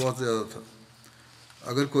وصف بہت زیادہ تھا.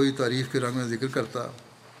 اگر کوئی تعریف کے رنگ میں ذکر کرتا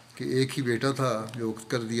کہ ایک ہی بیٹا تھا جو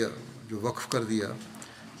وقف کر دیا،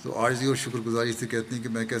 تو عاجزی اور شکر گزاری سے کہتی ہیں کہ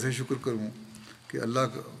میں کیسے شکر کروں کہ اللہ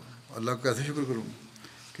کا کیسے شکر کروں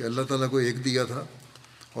کہ اللہ تعالیٰ کو ایک دیا تھا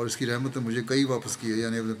اور اس کی رحمت نے مجھے کئی واپس کیے،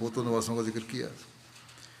 یعنی اپنے پوتوں نواسوں کا ذکر کیا.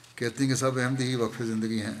 کہتی ہیں کہ سب احمدی ہی وقف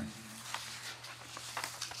زندگی ہیں.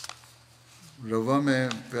 روا میں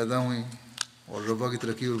پیدا ہوئیں اور روا کی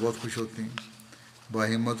ترقی پر بہت خوش ہوتی ہیں.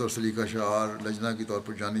 باہمت اور سلیقہ شعار لجنہ کے طور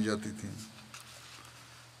پر جانی جاتی تھیں.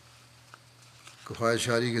 کفایت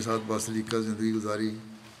شاعری کے ساتھ باسلیقہ زندگی گزاری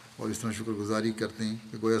اور اس طرح شکر گزاری کرتے ہیں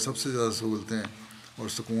کہ گویا سب سے زیادہ سہولتیں اور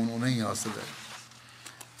سکون انہیں ہی حاصل ہے.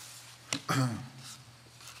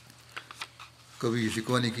 کبھی یہ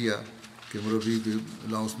شکوہ نہیں کیا کہ مربی کی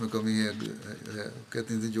الاؤنس میں کمی ہے.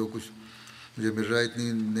 کہتی تھیں جو کچھ مجھے مل رہا ہے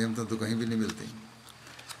اتنی نعمتیں تو کہیں بھی نہیں ملتی.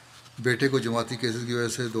 بیٹے کو جماعتی کیسز کی وجہ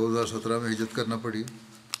سے 2017 میں ہجرت کرنا پڑی،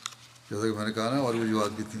 جیسا کہ میں نے کہا نا، اور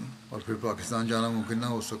وجوہات بھی تھیں، اور پھر پاکستان جانا ممکن نہ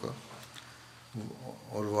ہو سکا.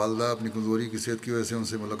 اور والدہ اپنی کمزوری کی صحت کی وجہ سے ان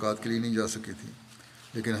سے ملاقات کے لیے نہیں جا سکی تھی،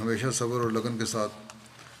 لیکن ہمیشہ صبر اور لگن کے ساتھ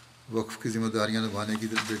وقف کی ذمہ داریاں نبھانے کی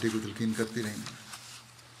بیٹے کو تلقین کرتی رہیں.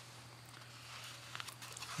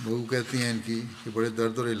 بہو کہتی ہیں ان کی کہ بڑے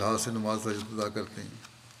درد اور الحاظ سے نماز تہجد ادا کرتے ہیں.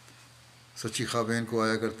 سچی خوابیں ان کو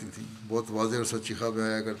آیا کرتی تھیں، بہت واضح اور سچی خوابیں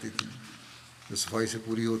آیا کرتی تھیں جو صفائی سے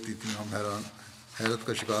پوری ہوتی تھیں. ہم حیرت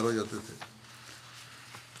کا شکار ہو جاتے تھے.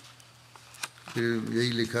 پھر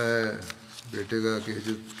یہی لکھا ہے بیٹے کا کہ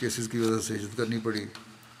ہجرت کیسز کی وجہ سے ہجرت کرنی پڑی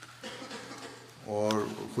اور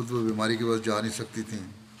خود وہ بیماری کی وجہ سے جا نہیں سکتی تھیں،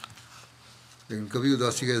 لیکن کبھی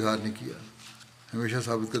اداسی کا اظہار نہیں کیا. ہمیشہ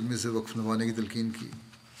ثابت قدمی سے وقف نبھانے کی تلقین کی.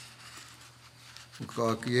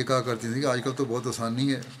 یہ کہا کرتی تھیں کہ آج کل تو بہت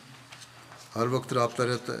آسانی ہے، ہر وقت رابطہ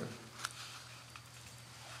رہتا ہے،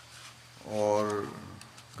 اور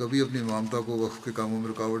کبھی اپنی مامتا کو وقف کے کاموں میں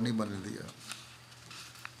رکاوٹ نہیں بننے دیا.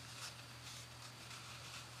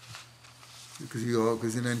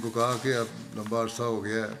 کسی نے ان کو کہا کہ اب لمبا عرصہ ہو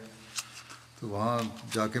گیا ہے تو وہاں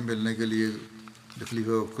جا کے ملنے کے لیے تکلیف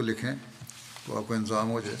وقت کو لکھیں تو آپ کو انتظام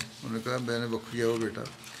ہو جائے. انہوں نے کہا میں نے وقف کیا ہو بیٹا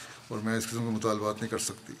اور میں اس قسم کے مطالبات نہیں کر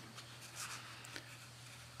سکتی.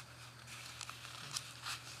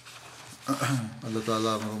 اللہ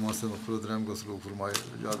تعالیٰ مرحومہ سے مغفرت رحم کو سلوک فرمائے،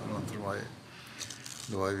 نجات بلند فرمائے،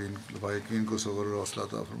 لوائقین کو صبر اور حوصلہ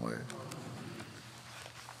عطا فرمائے.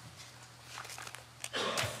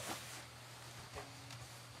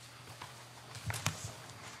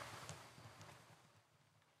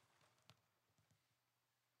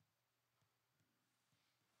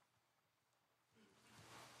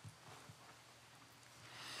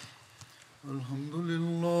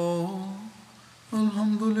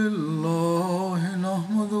 الحمد لله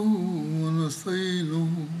نحمده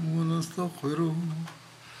ونستعينه ونستغفره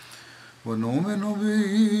ونؤمن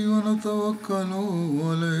به ونتوكل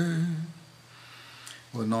عليه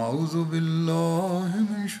ونعوذ بالله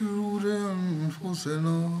من شرور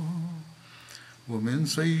أنفسنا ومن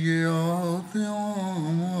سيئات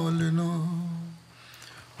أعمالنا.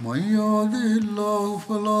 من يهده الله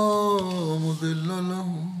فلا مضل له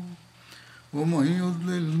ومن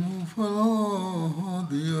يضلل فلا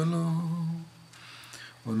هادي له.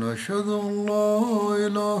 ونشهد أن لا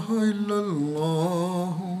إله إلا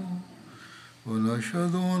الله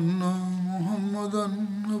ونشهد أن محمدا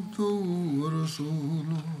عبده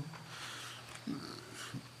ورسوله.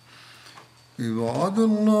 عباد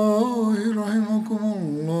الله رحمكم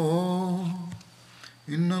الله،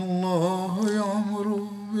 إن الله يأمر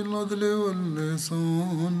بالعدل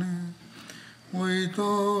والإحسان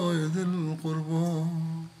وإيتاء ذي القربى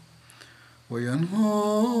وينهى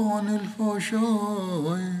عن الفحشاء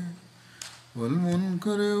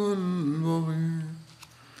والمنكر والبغي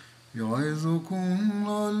يعظكم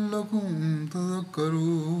لعلكم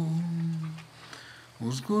تذكرون.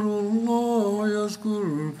 اذكروا الله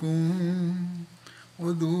يذكركم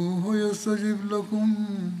وادعوه يستجب لكم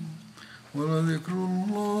ولذكر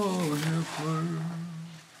الله أكبر.